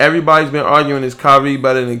 Everybody's been arguing, is Kyrie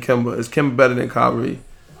better than Kemba? Is Kemba better than Kyrie?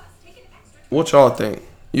 What y'all think?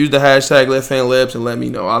 Use the hashtag LetFanLabs and let me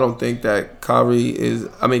know. I don't think that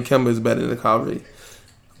Kemba is better than Kyrie.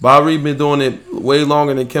 Kyrie been doing it way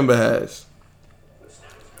longer than Kemba has.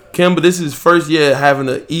 Kemba, this is his first year having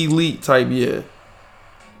an elite type year.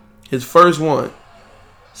 His first one.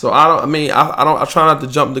 So I try not to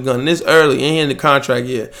jump the gun this early. Ain't in the contract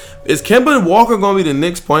yet. Is Kemba Walker gonna be the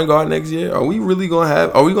Knicks point guard next year? Are we gonna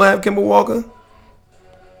have Kemba Walker?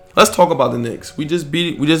 Let's talk about the Knicks. We just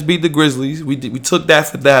beat the Grizzlies. We took that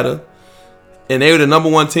for data, and they were the number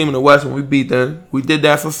 1 team in the West when we beat them. We did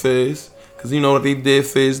that for Fizz because you know what they did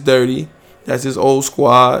Fizz dirty. That's his old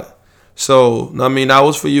squad. So that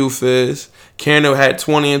was for you, Fizz. Cannon had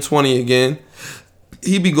 20 and 20 again.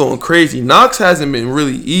 He be going crazy. Knox hasn't been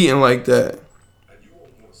really eating like that.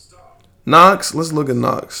 Knox, let's look at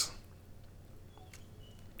Knox.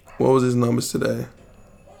 What was his numbers today?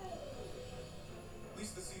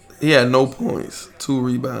 He had no points, 2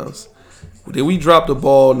 rebounds. Did we drop the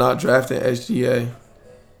ball not drafting SGA?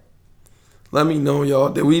 Let me know, y'all.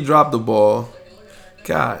 Did we drop the ball?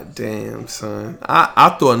 God damn, son.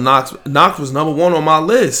 I thought Knox was number 1 on my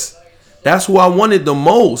list. That's who I wanted the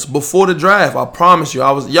most before the draft. I promise you.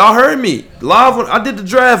 Y'all heard me. Live. I did the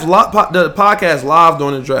draft, the podcast live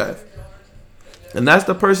during the draft. And that's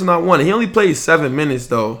the person I wanted. He only played 7 minutes,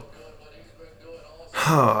 though.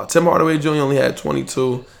 Tim Hardaway Jr. only had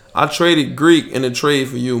 22. I traded Greek in a trade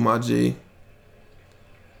for you, my G.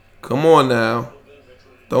 Come on now.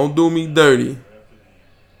 Don't do me dirty.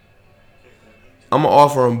 I'm going to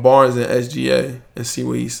offer him Barnes and SGA and see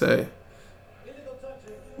what he say.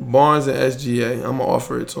 Barnes and SGA. I'm going to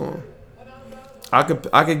offer it to him. I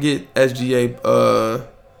could get SGA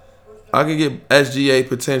I could get SGA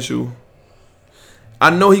potential. I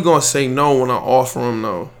know he going to say no when I offer him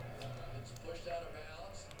though.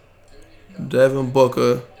 Devin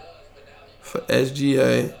Booker for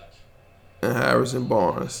SGA and Harrison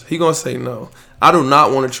Barnes. He gonna say no. I do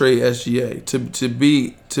not want to trade SGA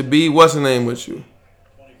to be what's the name with you.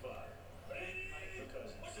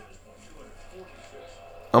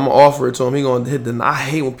 I'm gonna offer it to him. He gonna hit deny. I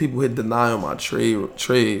hate when people hit deny on my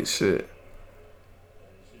trade shit.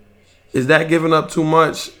 Is that giving up too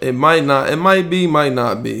much? It might not. It might be. Might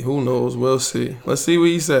not be. Who knows? We'll see. Let's see what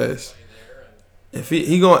he says. If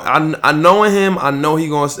he going, I knowing him, I know he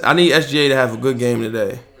going. I need SGA to have a good game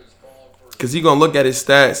today, cause he gonna look at his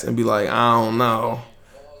stats and be like, I don't know,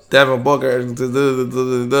 Devin Booker.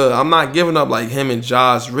 I'm not giving up like him and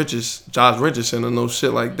Josh Richardson or no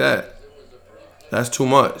shit like that. That's too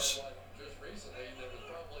much.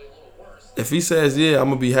 If he says yeah, I'm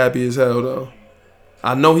gonna be happy as hell though.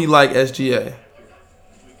 I know he like SGA.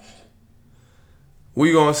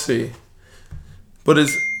 We gonna see, but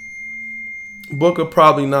it's. Booker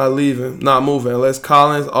probably not moving, unless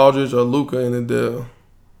Collins, Aldridge, or Luka in the deal.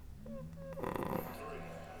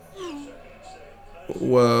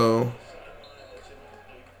 Well,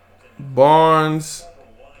 Barnes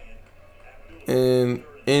and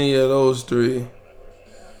any of those 3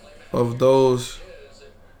 of those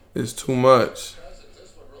is too much.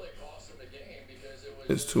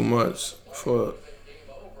 It's too much for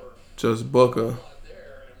just Booker.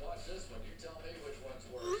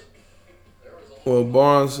 Well,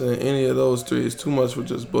 Barnes and any of those 3 is too much for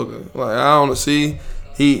just Booker. Like, I don't see.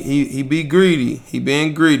 He be greedy. He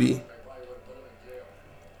being greedy.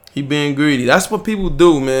 He being greedy. That's what people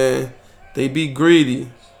do, man. They be greedy.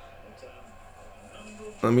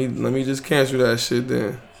 Let me just cancel that shit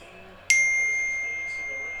then.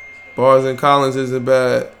 Barnes and Collins isn't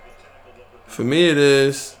bad. For me, it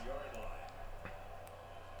is.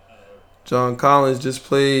 John Collins just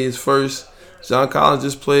played his first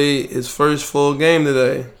full game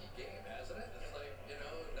today.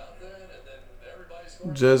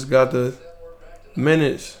 Just got the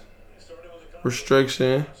minutes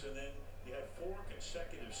restriction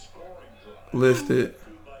lifted.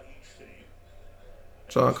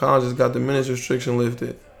 John Collins just got the minutes restriction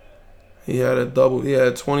lifted. He had a double. He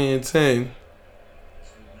had 20 and 10.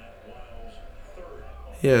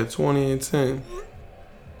 He had 20 and 10.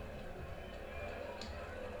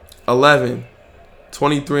 11.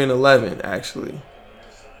 23 and 11, actually.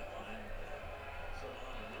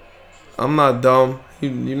 I'm not dumb.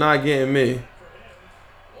 You're not getting me.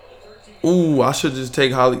 Ooh, I should just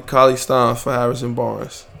take Cauley Stein for Harrison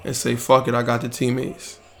Barnes and say, fuck it, I got the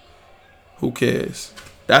teammates. Who cares?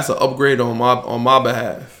 That's an upgrade on my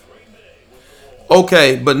behalf.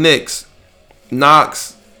 Okay, but Knicks,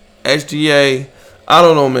 Knox, SGA, I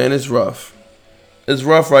don't know, man. It's rough. It's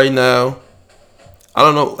rough right now. I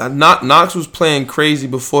don't know. Knox was playing crazy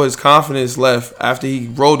before his confidence left after he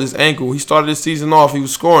rolled his ankle. He started the season off. He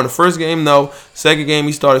was scoring. The first game, no. Second game,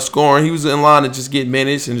 he started scoring. He was in line to just get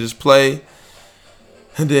minutes and just play.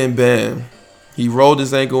 And then, bam. He rolled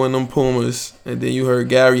his ankle in them Pumas. And then you heard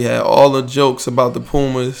Gary had all the jokes about the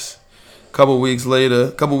Pumas. A couple weeks later,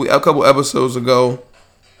 a couple episodes ago,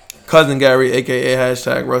 Cousin Gary, a.k.a.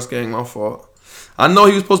 #RussGang, my fault. I know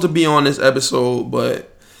he was supposed to be on this episode, but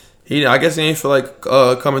I guess he ain't feel like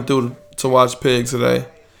coming through to watch Pig today.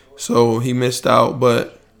 So he missed out,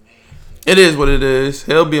 but it is what it is.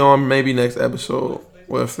 He'll be on maybe next episode.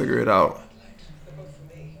 We'll figure it out.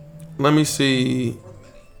 Let me see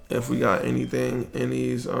if we got anything in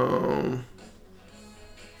these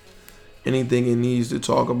to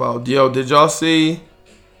talk about. Yo, did y'all see?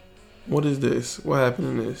 What is this? What happened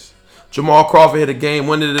in this? Jamal Crawford hit a game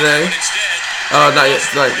winner today. Not yet,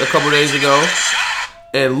 like a couple days ago.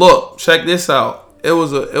 And look, check this out. It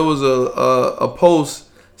was a post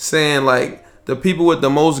saying like the people with the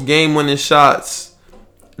most game winning shots,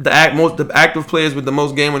 the active players with the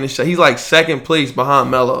most game winning shots. He's like second place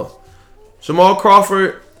behind Melo. Jamal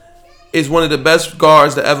Crawford is one of the best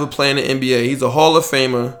guards to ever play in the NBA. He's a Hall of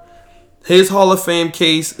Famer. His Hall of Fame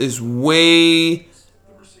case is way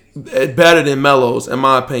better than Melo's, in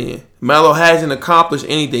my opinion. Melo hasn't accomplished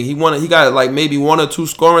anything. He got like maybe 1 or 2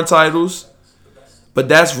 scoring titles, but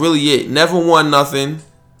that's really it. Never won nothing.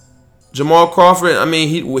 Jamal Crawford, I mean,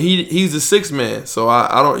 he's a 6 man, so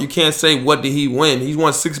I don't. You can't say what did he win. He's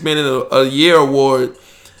won 6 Man in a year award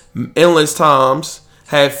endless times.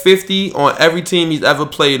 Had 50 on every team he's ever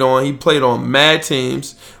played on. He played on mad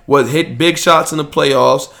teams. Hit big shots in the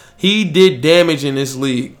playoffs. He did damage in this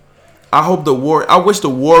league. I wish the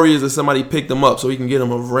Warriors or somebody picked him up so he can get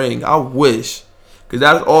him a ring. I wish, because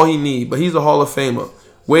that's all he needs. But he's a Hall of Famer,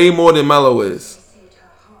 way more than Melo is.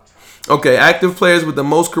 Okay, active players with the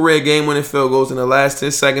most career game-winning field goals in the last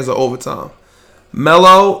 10 seconds of overtime.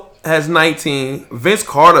 Melo has 19. Vince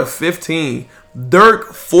Carter 15.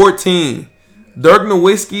 Dirk 14. Dirk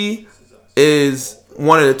Nowitzki is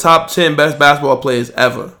one of the top 10 best basketball players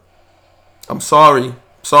ever. I'm sorry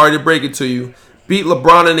to break it to you. Beat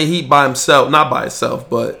LeBron in the Heat by himself. Not by himself,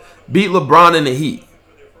 but beat LeBron in the Heat.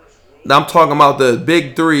 Now I'm talking about the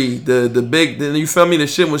big 3. The big, you feel me? The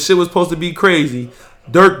shit when shit was supposed to be crazy.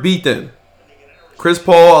 Dirk beat them. Chris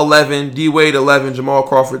Paul 11, D Wade 11, Jamal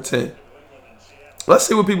Crawford 10. Let's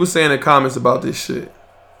see what people say in the comments about this shit.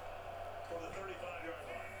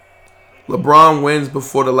 LeBron wins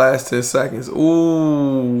before the last 10 seconds.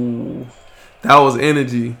 Ooh, that was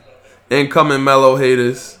energy. Incoming Melo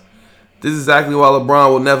haters. This is exactly why LeBron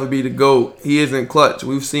will never be the GOAT. He isn't clutch.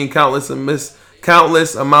 We've seen countless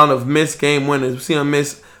amount of missed game winners. We've seen him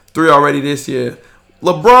miss 3 already this year.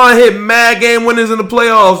 LeBron hit mad game winners in the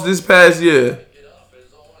playoffs this past year.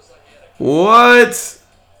 What?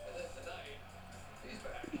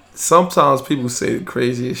 Sometimes people say the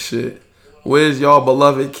craziest shit. Where's y'all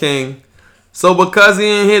beloved king? So because he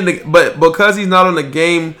ain't hit because he's not on the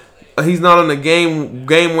game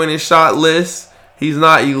winning shot list, he's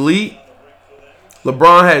not elite.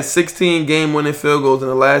 LeBron had 16 game winning field goals in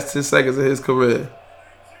the last 10 seconds of his career.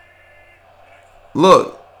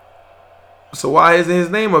 Look. So why isn't his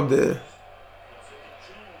name up there?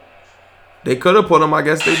 They could have put him, I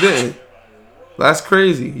guess they didn't. That's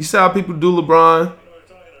crazy. You see how people do LeBron?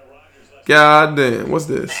 God damn, what's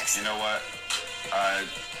this? You know what? I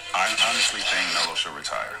honestly think Melo should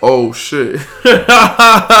retire. Oh shit.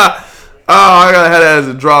 I gotta have that as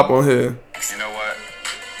a drop on here. You know what?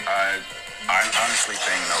 I honestly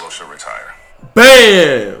think Melo should retire.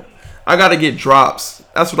 Bam! I gotta get drops.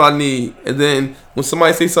 That's what I need. And then when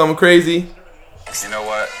somebody say something crazy, you know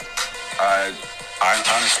what? I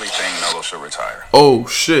honestly think Melo should retire. Oh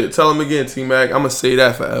shit! Tell him again, T-Mac. I'm gonna say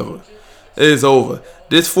that forever. It is over.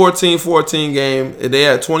 This 14-14 game, they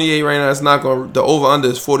at 28 right now. It's not gonna. The over/under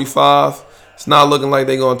is 45. It's not looking like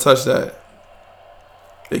they're gonna touch that.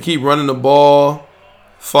 They keep running the ball,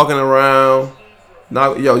 fucking around.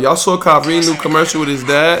 Now, y'all saw Kyrie new commercial with his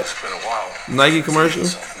dad? It's been a while. Nike commercial.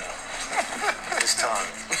 It's time.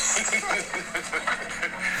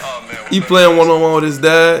 Oh man. He playing one-on-one with his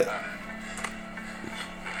dad.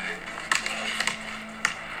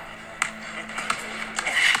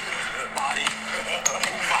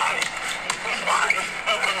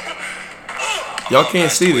 Y'all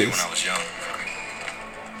can't see this. When I was young.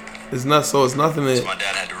 It's not so. It's nothing. So my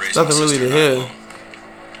dad had to raise Nothing my really sister to and I hear.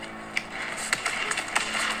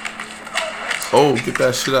 Oh, get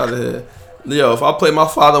that shit out of here. Yo, if I play my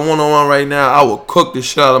father one-on-one right now, I will cook the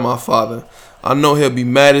shit out of my father. I know he'll be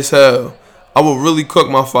mad as hell. I will really cook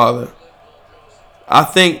my father. I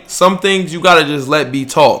think some things you gotta just let be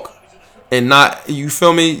talk. And not, you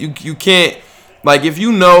feel me? You can't, like if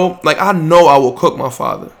you know, like I know I will cook my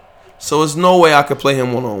father. So there's no way I could play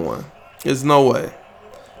him one-on-one. There's no way.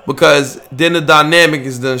 Because then the dynamic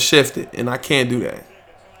is done shifted, and I can't do that.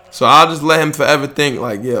 So I'll just let him forever think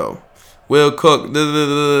like, yo, we'll cook.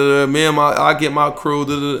 Me and I get my crew.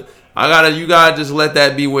 You gotta just let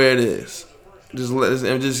that be where it is.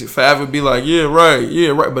 Just forever be like, yeah,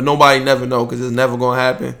 right. But nobody never know because it's never gonna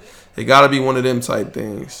happen. It gotta be one of them type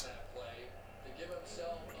things.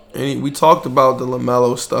 And we talked about the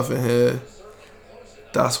LaMelo stuff in here.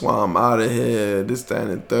 That's why I'm out of here. This, that,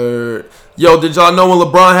 and the third. Yo, did y'all know when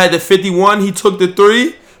LeBron had the 51, he took the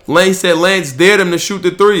 3? Lane said Lance dared him to shoot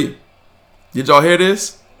the 3. Did y'all hear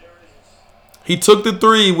this? He took the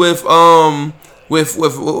 3 with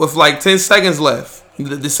like 10 seconds left.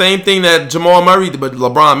 The same thing that Jamal Murray did, but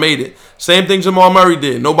LeBron made it. Same thing Jamal Murray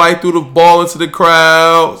did. Nobody threw the ball into the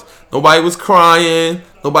crowds. Nobody was crying.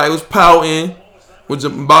 Nobody was pouting.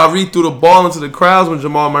 When Bobby threw the ball into the crowds when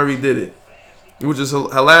Jamal Murray did it. Which is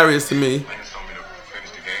hilarious to me.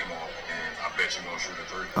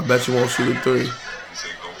 I bet you won't shoot a three.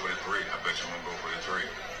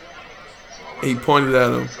 He pointed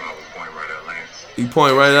at him. He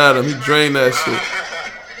pointed right at him. He drained that shit.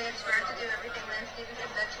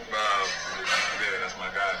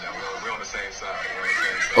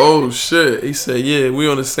 Oh shit. He said, yeah, we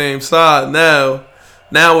on the same side now.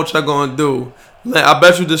 Now what y'all gonna do? I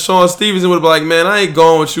bet you Deshaun Stevenson would have been like, man, I ain't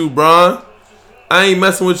going with you, Bron. I ain't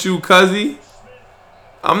messing with you, cuzzy.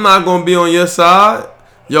 I'm not gonna be on your side.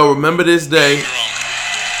 Yo, remember this day.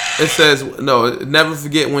 It says, no, never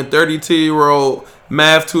forget when 32-year-old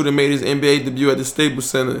Mav Tudor made his NBA debut at the Staples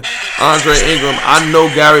Center. Andre Ingram, I know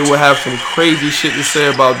Gary would have some crazy shit to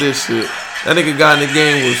say about this shit. That nigga got in the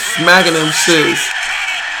game, was smacking them shits.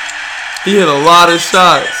 He hit a lot of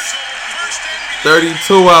shots.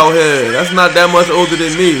 32 out here. That's not that much older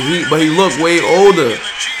than me. But he looked way older.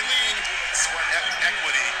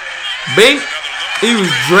 Bink, he was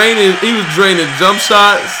draining jump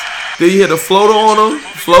shots. Then he hit a floater on him.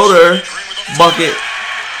 Floater. Bucket.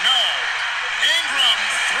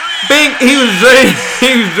 Bink, he was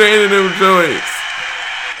draining them joints.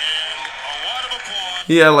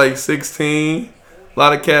 He had like 16. A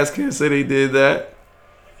lot of cats can't say they did that.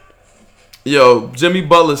 Yo, Jimmy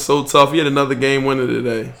Butler's so tough. He had another game winner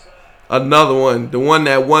today. Another one. The one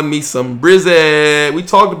that won me some Brizzy. We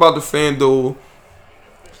talked about the FanDuel.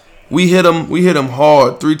 We hit him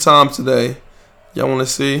hard 3 times today. Y'all want to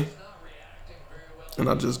see? And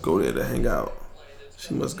I just go there to hang out.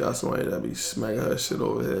 She must got somebody that be smacking her shit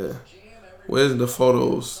over here. Where's the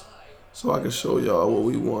photos so I can show y'all what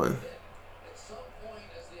we won?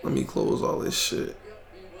 Let me close all this shit.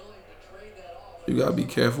 You gotta be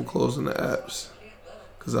careful closing the apps,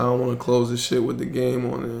 cause I don't want to close this shit with the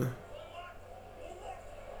game on there.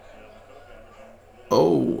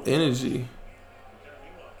 Oh, energy.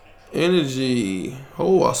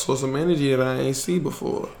 Oh, I saw some energy that I ain't seen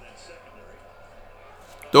before.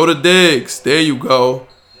 Throw the digs. There you go.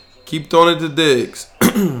 Keep throwing it to digs.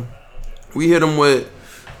 We hit them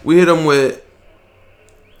with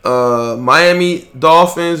Miami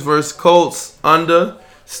Dolphins versus Colts under.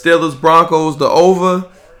 Steelers Broncos the over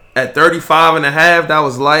at 35.5. That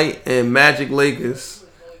was light. And Magic Lakers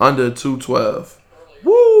under 212.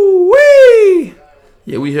 Woo wee!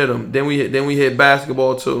 Yeah, we hit them. Then we hit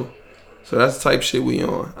basketball too. So that's the type shit we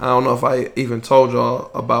on. I don't know if I even told y'all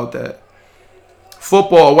about that.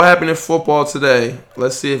 Football. What happened in football today?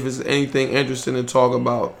 Let's see if there's anything interesting to talk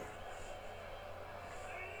about.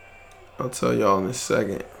 I'll tell y'all in a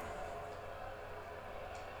second.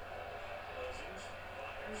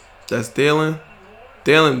 That's Dalen.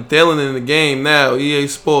 Dalen in the game now. EA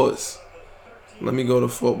Sports. Let me go to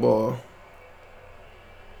football.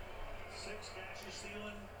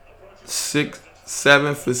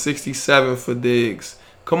 7 for 67 for Diggs.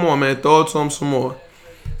 Come on, man. Throw it to him some more.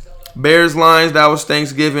 Bears, Lions. That was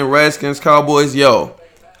Thanksgiving. Redskins, Cowboys. Yo,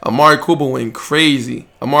 Amari Cooper went crazy.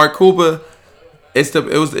 Amari Cooper. It's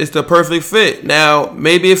the perfect fit. Now,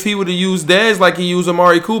 maybe if he would have used Dez like he used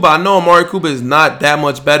Amari Cooper, I know Amari Cooper is not that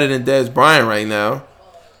much better than Dez Bryant right now.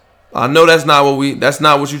 I know that's not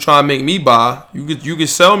what you trying to make me buy. You could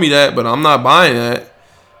sell me that, but I'm not buying that.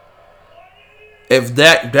 If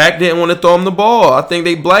Dak didn't want to throw him the ball, I think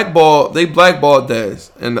they blackballed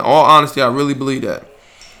Dez. And in all honesty, I really believe that.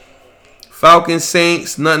 Falcons,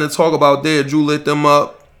 Saints, nothing to talk about there. Drew lit them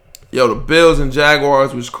up. Yo, the Bills and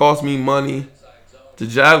Jaguars, which cost me money. The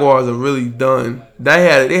Jaguars are really done. They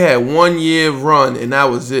had 1 year run, and that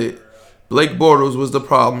was it. Blake Bortles was the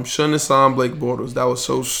problem. Shouldn't have signed Blake Bortles. That was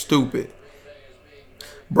so stupid.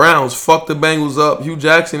 Browns fucked the Bengals up. Hugh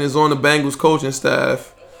Jackson is on the Bengals coaching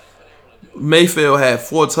staff. Mayfield had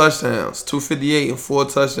 4 touchdowns. 258 and 4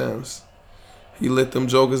 touchdowns. He lit them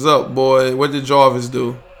jokers up, boy. What did Jarvis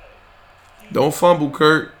do? Don't fumble,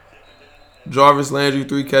 Kurt. Jarvis Landry,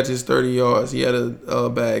 3 catches, 30 yards. He had a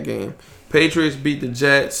bad game. Patriots beat the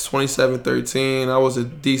Jets 27-13. That was a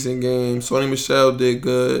decent game. Sony Michel did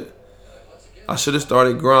good. I should have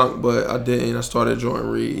started Gronk, but I didn't. I started Jordan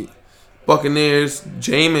Reed. Buccaneers,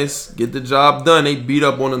 Jameis, get the job done. They beat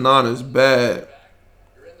up on the Niners bad.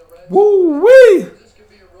 Woo-wee!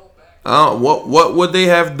 What would they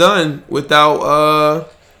have done without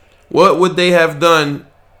what would they have done,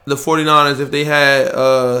 the 49ers, if they had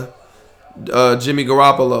Jimmy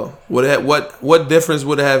Garoppolo? What difference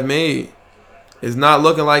would it have made? It's not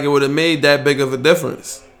looking like it would have made that big of a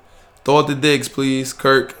difference. Throw it to Diggs, please,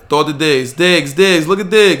 Kirk. Throw it to Diggs. Diggs. Look at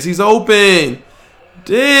Diggs. He's open.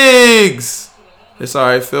 Diggs. It's all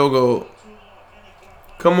right. Field goal.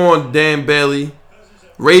 Come on, Dan Bailey.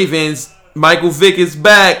 Ravens. Michael Vick is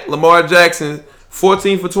back. Lamar Jackson,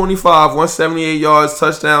 14 for 25, 178 yards,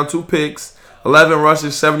 touchdown, 2 picks, 11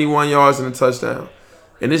 rushes, 71 yards, and a touchdown.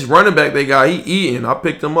 And this running back they got, he eating. I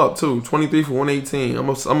picked him up, too. 23 for 118. I'm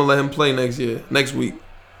going to let him play next week.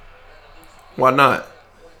 Why not?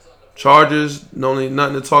 Chargers, nothing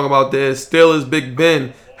to talk about there. Steelers, Big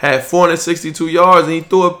Ben had 462 yards, and he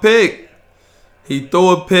threw a pick. He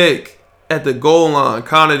threw a pick at the goal line.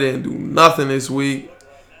 Connor didn't do nothing this week.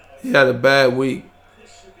 He had a bad week.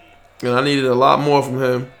 And I needed a lot more from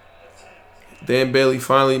him. Dan Bailey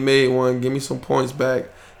finally made one. Give me some points back.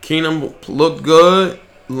 Keenum looked good.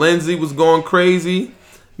 Lindsey was going crazy.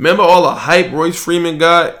 Remember all the hype Royce Freeman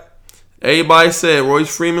got? Everybody said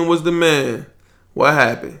Royce Freeman was the man. What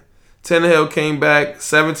happened? Tannehill came back,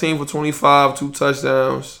 17 for 25, 2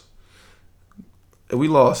 touchdowns. And we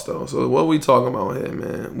lost, though. So what are we talking about here,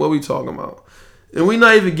 man? What are we talking about? And we're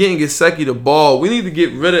not even getting Gesicki the ball. We need to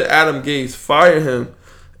get rid of Adam Gase. Fire him.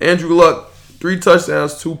 Andrew Luck, 3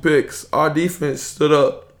 touchdowns, 2 picks. Our defense stood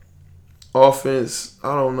up. Offense,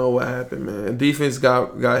 I don't know what happened, man. Defense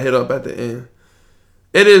got hit up at the end.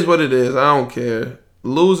 It is what it is. I don't care.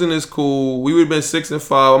 Losing is cool. We would have been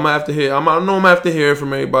 6-5. I know I'm gonna have to hear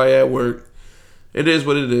from everybody at work. It is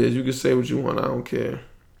what it is. You can say what you want. I don't care.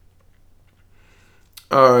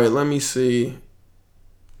 All right, let me see.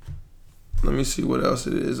 Let me see what else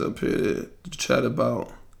it is up here to chat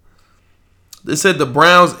about. They said the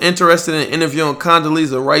Browns interested in interviewing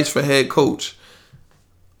Condoleezza Rice for head coach.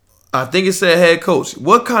 I think it said head coach.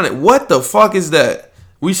 What the fuck is that?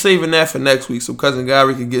 We saving that for next week so Cousin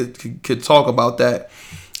Gary could talk about that.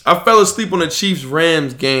 I fell asleep on the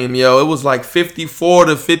Chiefs-Rams game, yo. It was like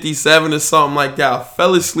 54-57 or something like that. I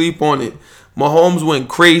fell asleep on it. Mahomes went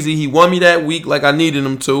crazy. He won me that week like I needed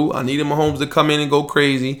him to. I needed Mahomes to come in and go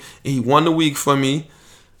crazy. And he won the week for me.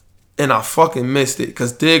 And I fucking missed it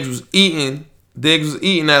because Diggs was eating. Diggs was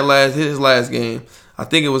eating his last game. I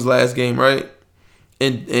think it was last game, right?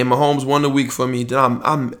 And Mahomes won the week for me. Then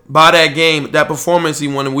I'm by that game, that performance, he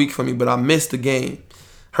won the week for me, but I missed the game.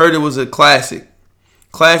 Heard it was a classic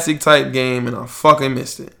type game, and I fucking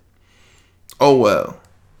missed it. Oh well.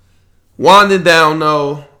 Winding down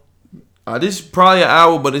though. This is probably an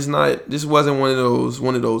hour, but it's not. This wasn't one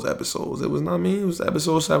of those episodes. It was not me. It was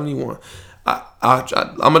episode 71. I'm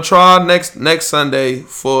gonna try next Sunday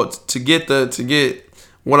to get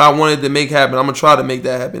what I wanted to make happen. I'm gonna try to make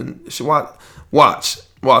that happen. Watch.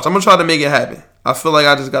 I'm gonna try to make it happen. I feel like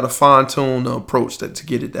I just gotta fine tune the approach to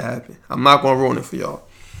get it to happen. I'm not gonna ruin it for y'all.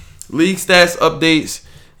 League stats updates.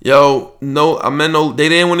 Yo, they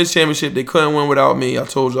didn't win the championship. They couldn't win without me. I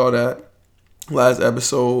told y'all that last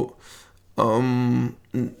episode.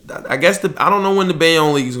 I guess I don't know when the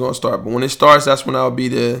Bayonne League is gonna start, but when it starts, that's when I'll be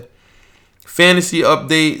there. Fantasy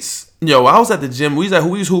updates. Yo, I was at the gym. We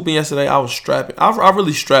was hooping yesterday. I was strapping. I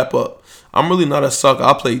really strap up. I'm really not a sucker.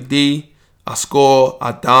 I play D. I score.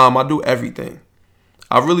 I dime. I do everything.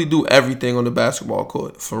 I really do everything on the basketball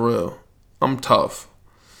court. For real. I'm tough.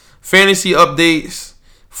 Fantasy updates.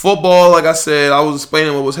 Football, like I said, I was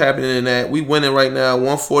explaining what was happening in that. We winning right now,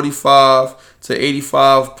 145 to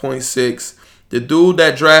 85.6. The dude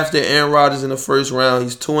that drafted Aaron Rodgers in the first round,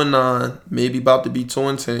 he's 2-9, maybe about to be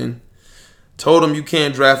 2-10. Told him you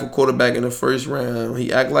can't draft a quarterback in the first round.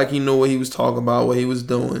 He acted like he knew what he was talking about, what he was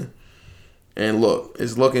doing. And look,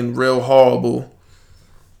 it's looking real horrible.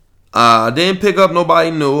 I didn't pick up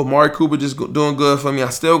nobody new. Amari Cooper just doing good for me. I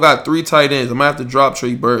still got 3 tight ends. I'm going to have to drop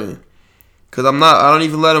Trey Burton. Because I don't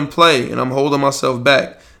even let him play. And I'm holding myself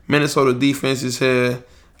back. Minnesota defense is here.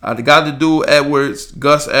 I got to do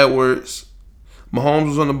Gus Edwards. Mahomes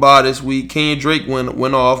was on the bye this week. Kenyon Drake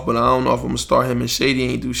went off, but I don't know if I'm going to start him. And Shady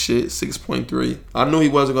ain't do shit, 6.3. I knew he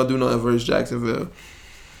wasn't going to do nothing versus Jacksonville.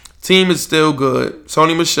 Team is still good.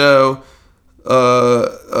 Sony Michel.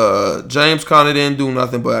 James Conner didn't do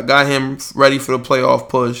nothing, but I got him ready for the playoff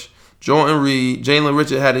push. Jordan Reed. Jalen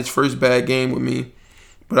Richard had his first bad game with me.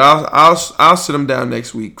 But I'll sit him down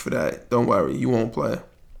next week for that. Don't worry, you won't play.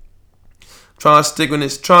 Trying to stick with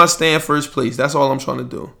this. Trying to stay in first place. That's all I'm trying to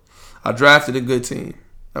do. I drafted a good team.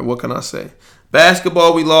 What can I say?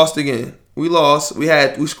 Basketball, we lost again. We lost. We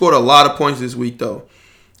scored a lot of points this week though.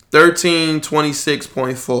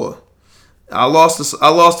 13-26.4. I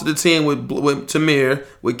lost to the team with Tamir,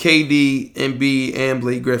 with KD, Embiid, and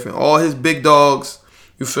Blake Griffin. All his big dogs,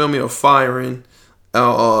 you feel me, are firing.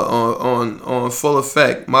 On full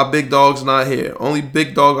effect. My big dog's not here. Only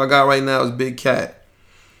big dog I got right now is Big Cat.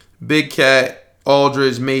 Big Cat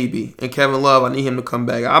Aldridge maybe, and Kevin Love. I need him to come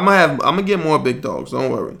back. I'm gonna get more big dogs.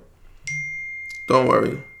 Don't worry. Don't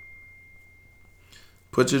worry.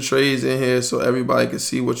 Put your trades in here so everybody can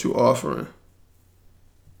see what you offering.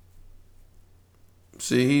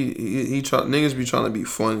 See, he try, niggas be trying to be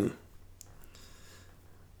funny.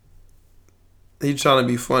 He trying to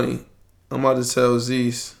be funny. I'm about to tell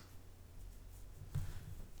Zeus.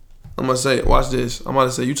 I'm gonna say, watch this. I'm about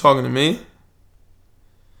to say, you talking to me?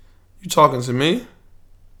 You talking to me?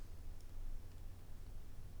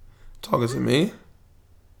 Talking to me?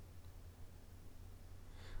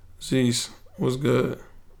 Zeus, what's good?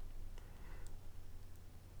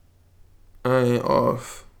 I ain't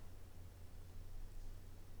off.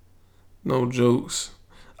 No jokes.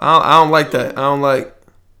 I don't like that. I don't like.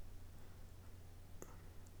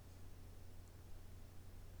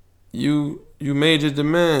 You made your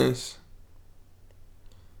demands.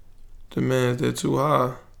 Demands, they're too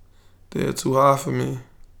high. They're too high for me.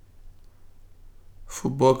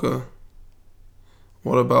 For Booker.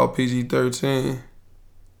 What about PG-13?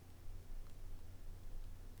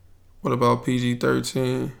 What about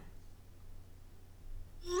PG-13?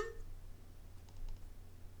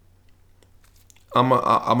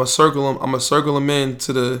 I'ma circle him. I'ma circle him in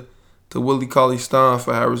to the Willie Cauley-Stein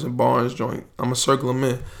for Harrison Barnes joint. I'ma circle him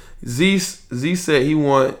in. Z said he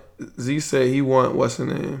want what's the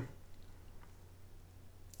name?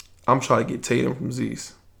 I'm trying to get Tatum from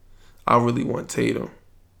Z's. I really want Tatum.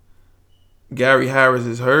 Gary Harris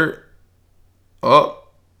is hurt. Oh.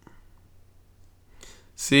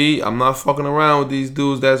 See, I'm not fucking around with these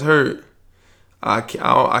dudes that's hurt. I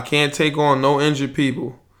can't take on no injured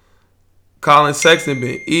people. Colin Sexton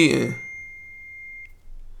been eating.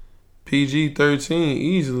 PG-13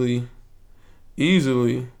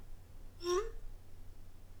 easily.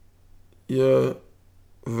 Yeah,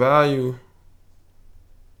 value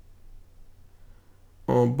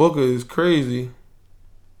on Booker is crazy.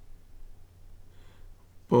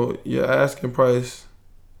 But your asking price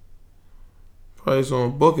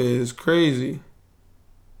on Booker is crazy.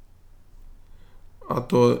 I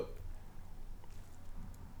thought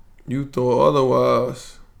you thought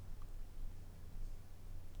otherwise.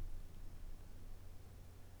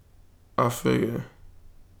 I figure.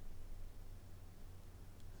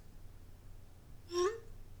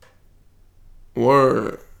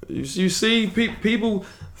 Word. You see, people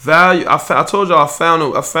value. I told y'all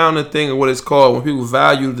I found a thing of what it's called when people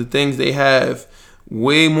value the things they have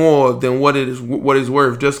way more than what it's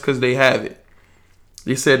worth just because they have it.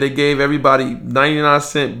 They said they gave everybody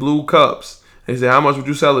 99-cent blue cups. They said, how much would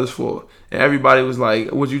you sell this for? And everybody was like,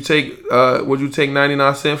 would you take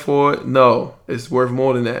 99 cents for it? No, it's worth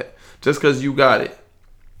more than that. Just because you got it.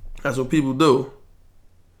 That's what people do.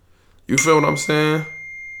 You feel what I'm saying?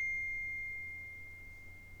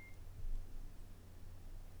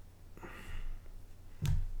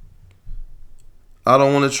 I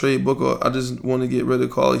don't want to trade Booker. I just want to get rid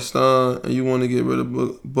of Cauley-Stein, and you want to get rid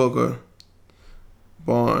of Booker.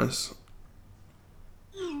 Barnes.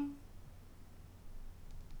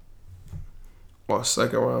 Or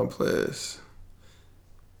second round players.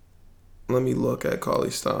 Let me look at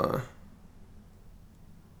Cauley-Stein.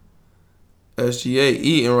 SGA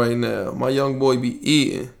eating right now. My young boy be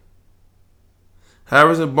eating.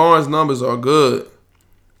 Harrison Barnes' numbers are good.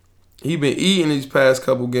 He been eating these past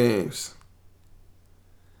couple games.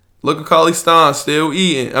 Look at Cauley-Stein still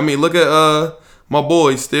eating. I mean, look at my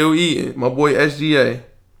boy still eating. My boy SGA.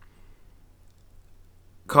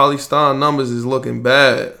 Cauley-Stein numbers is looking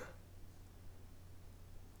bad.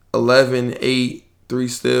 11, 8, 3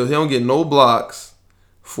 steals. He don't get no blocks.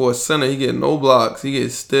 For a center, he get no blocks. He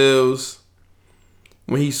gets steals.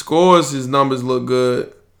 When he scores, his numbers look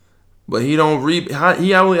good. But he don't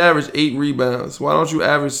he only averaged 8 rebounds. Why don't you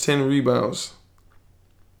average 10 rebounds?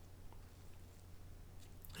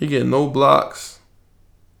 He get no blocks.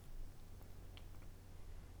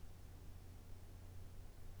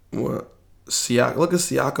 What? Look at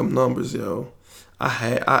Siakam numbers, yo.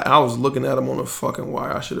 I was looking at him on the fucking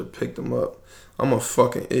wire. I should have picked him up. I'm a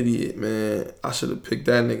fucking idiot, man. I should have picked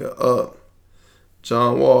that nigga up.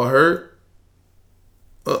 John Wall hurt.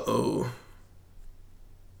 Uh-oh.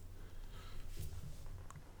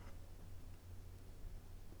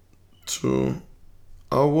 True.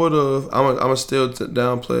 I would have. I'm still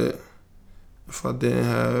downplay it if I didn't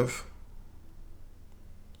have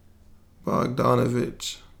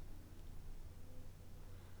Bogdanovich.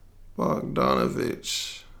 I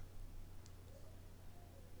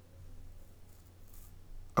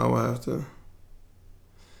would have to.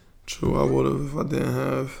 True, I would have if I didn't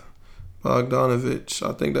have Bogdanovich.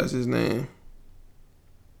 I think that's his name.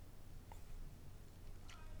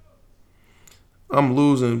 I'm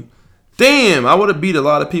losing. Damn, I would have beat a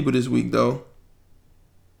lot of people this week, though.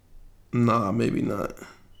 Nah, maybe not.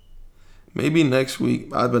 Maybe next week.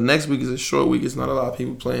 But next week is a short week. It's not a lot of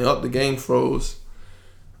people playing. The game froze.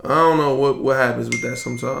 I don't know what happens with that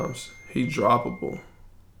sometimes. He droppable.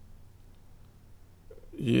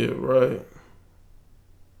 Yeah, right.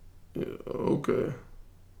 Yeah, okay.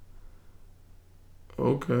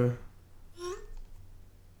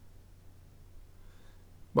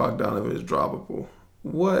 Bogdanovich droppable.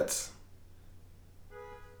 What?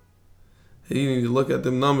 He need to look at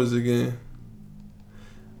them numbers again.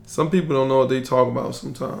 Some people don't know what they talk about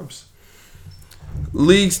sometimes.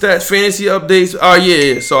 League stats, fantasy updates. Oh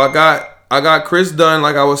yeah. So I got Chris Dunn,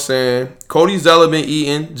 like I was saying. Cody Zeller been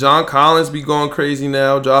eating. John Collins be going crazy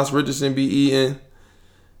now. Josh Richardson be eating.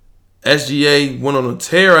 SGA went on a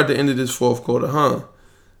tear at the end of this fourth quarter, huh?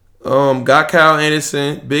 Got Kyle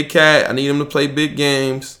Anderson, Big Cat. I need him to play big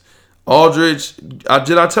games. Aldridge. Did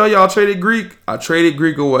I tell y'all I traded Greek? I traded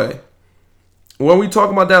Greek away. When we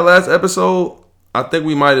talking about that last episode, I think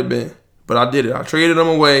we might have been. But I did it. I traded him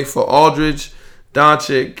away for Aldridge,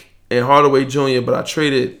 Doncic, and Hardaway Jr., but I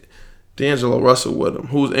traded D'Angelo Russell with him,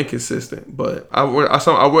 who's inconsistent. But I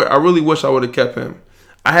really wish I would have kept him.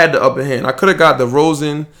 I had the upper hand. I could have got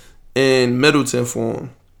DeRozan and Middleton for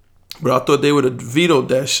him. But I thought they would have vetoed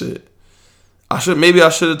that shit. Maybe I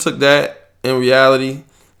should have took that in reality.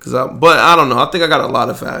 But I don't know. I think I got a lot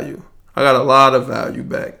of value. I got a lot of value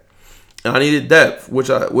back. And I needed depth, which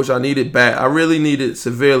I needed bad. I really needed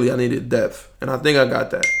severely. I needed depth. And I think I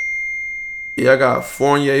got that. Yeah, I got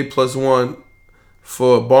Fournier +1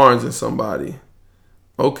 for Barnes and somebody.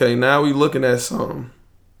 Okay, now we looking at something.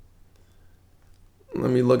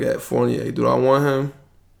 Let me look at Fournier. Do I want him?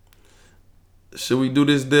 Should we do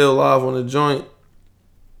this deal live on the joint?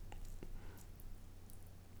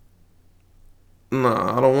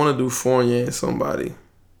 Nah, I don't want to do Fournier and somebody.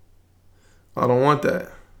 I don't want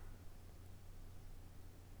that.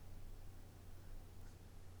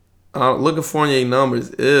 Look at Fournier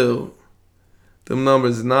numbers. Ew. Them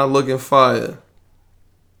numbers not looking fire.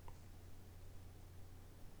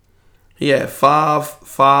 He had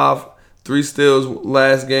 5, 3 steals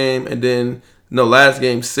last game, and then last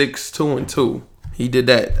game 6, 2, and 2. He did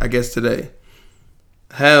that, I guess, today.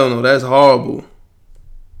 Hell no, that's horrible.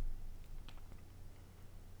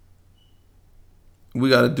 We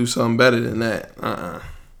got to do something better than that.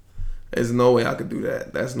 There's no way I could do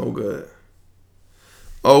that. That's no good.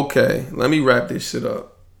 Okay, let me wrap this shit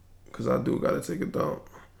up, because I do got to take a dump.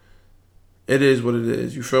 It is what it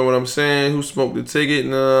is. You feel what I'm saying? Who smoked the ticket?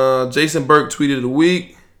 Jason Burke tweeted of the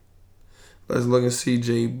week. Let's look and see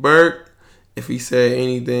Jay Burke, if he said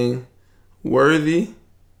anything worthy.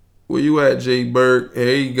 Where you at, Jay Burke?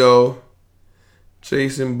 Here you go.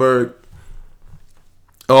 Jason Burke.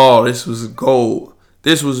 Oh, this was gold.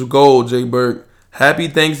 This was gold, Jay Burke. Happy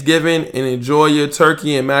Thanksgiving and enjoy your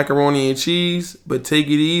turkey and macaroni and cheese, but take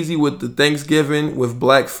it easy with the Thanksgiving with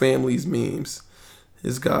black families memes.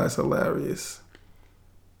 This guy's hilarious.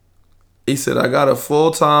 He said, I got a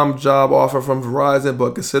full-time job offer from Verizon,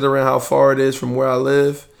 but considering how far it is from where I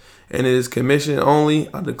live and it is commission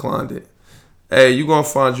only, I declined it. Hey, you going to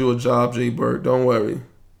find you a job, Jay Burke. Don't worry.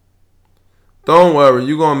 Don't worry.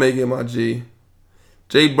 You going to make it, my G.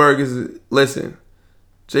 Jay Burke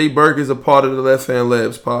Jay Burke is a part of the Left Hand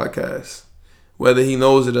Labs podcast, whether he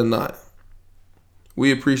knows it or not. We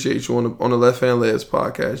appreciate you on the Left Hand Labs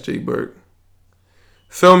podcast, Jay Burke.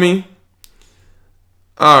 Feel me?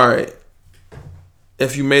 All right.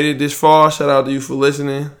 If you made it this far, shout out to you for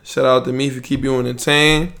listening. Shout out to me for keeping you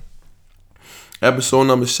entertained. Episode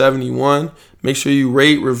number 71. Make sure you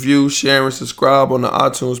rate, review, share, and subscribe on the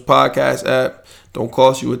iTunes podcast app. Don't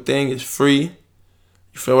cost you a thing. It's free.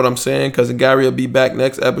 You feel what I'm saying? Cousin Gary will be back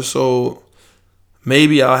next episode.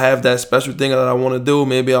 Maybe I'll have that special thing that I want to do.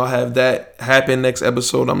 Maybe I'll have that happen next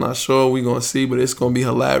episode. I'm not sure. We're going to see, but it's going to be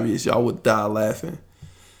hilarious. Y'all would die laughing.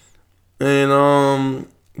 And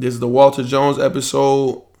this is the Walter Jones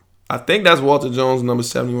episode. I think that's Walter Jones number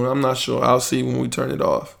 71. I'm not sure. I'll see when we turn it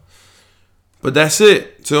off. But that's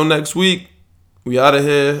it. Till next week. We out of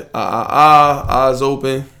here. Eyes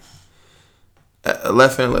open.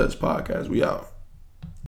 Left Hand Letters podcast. We out.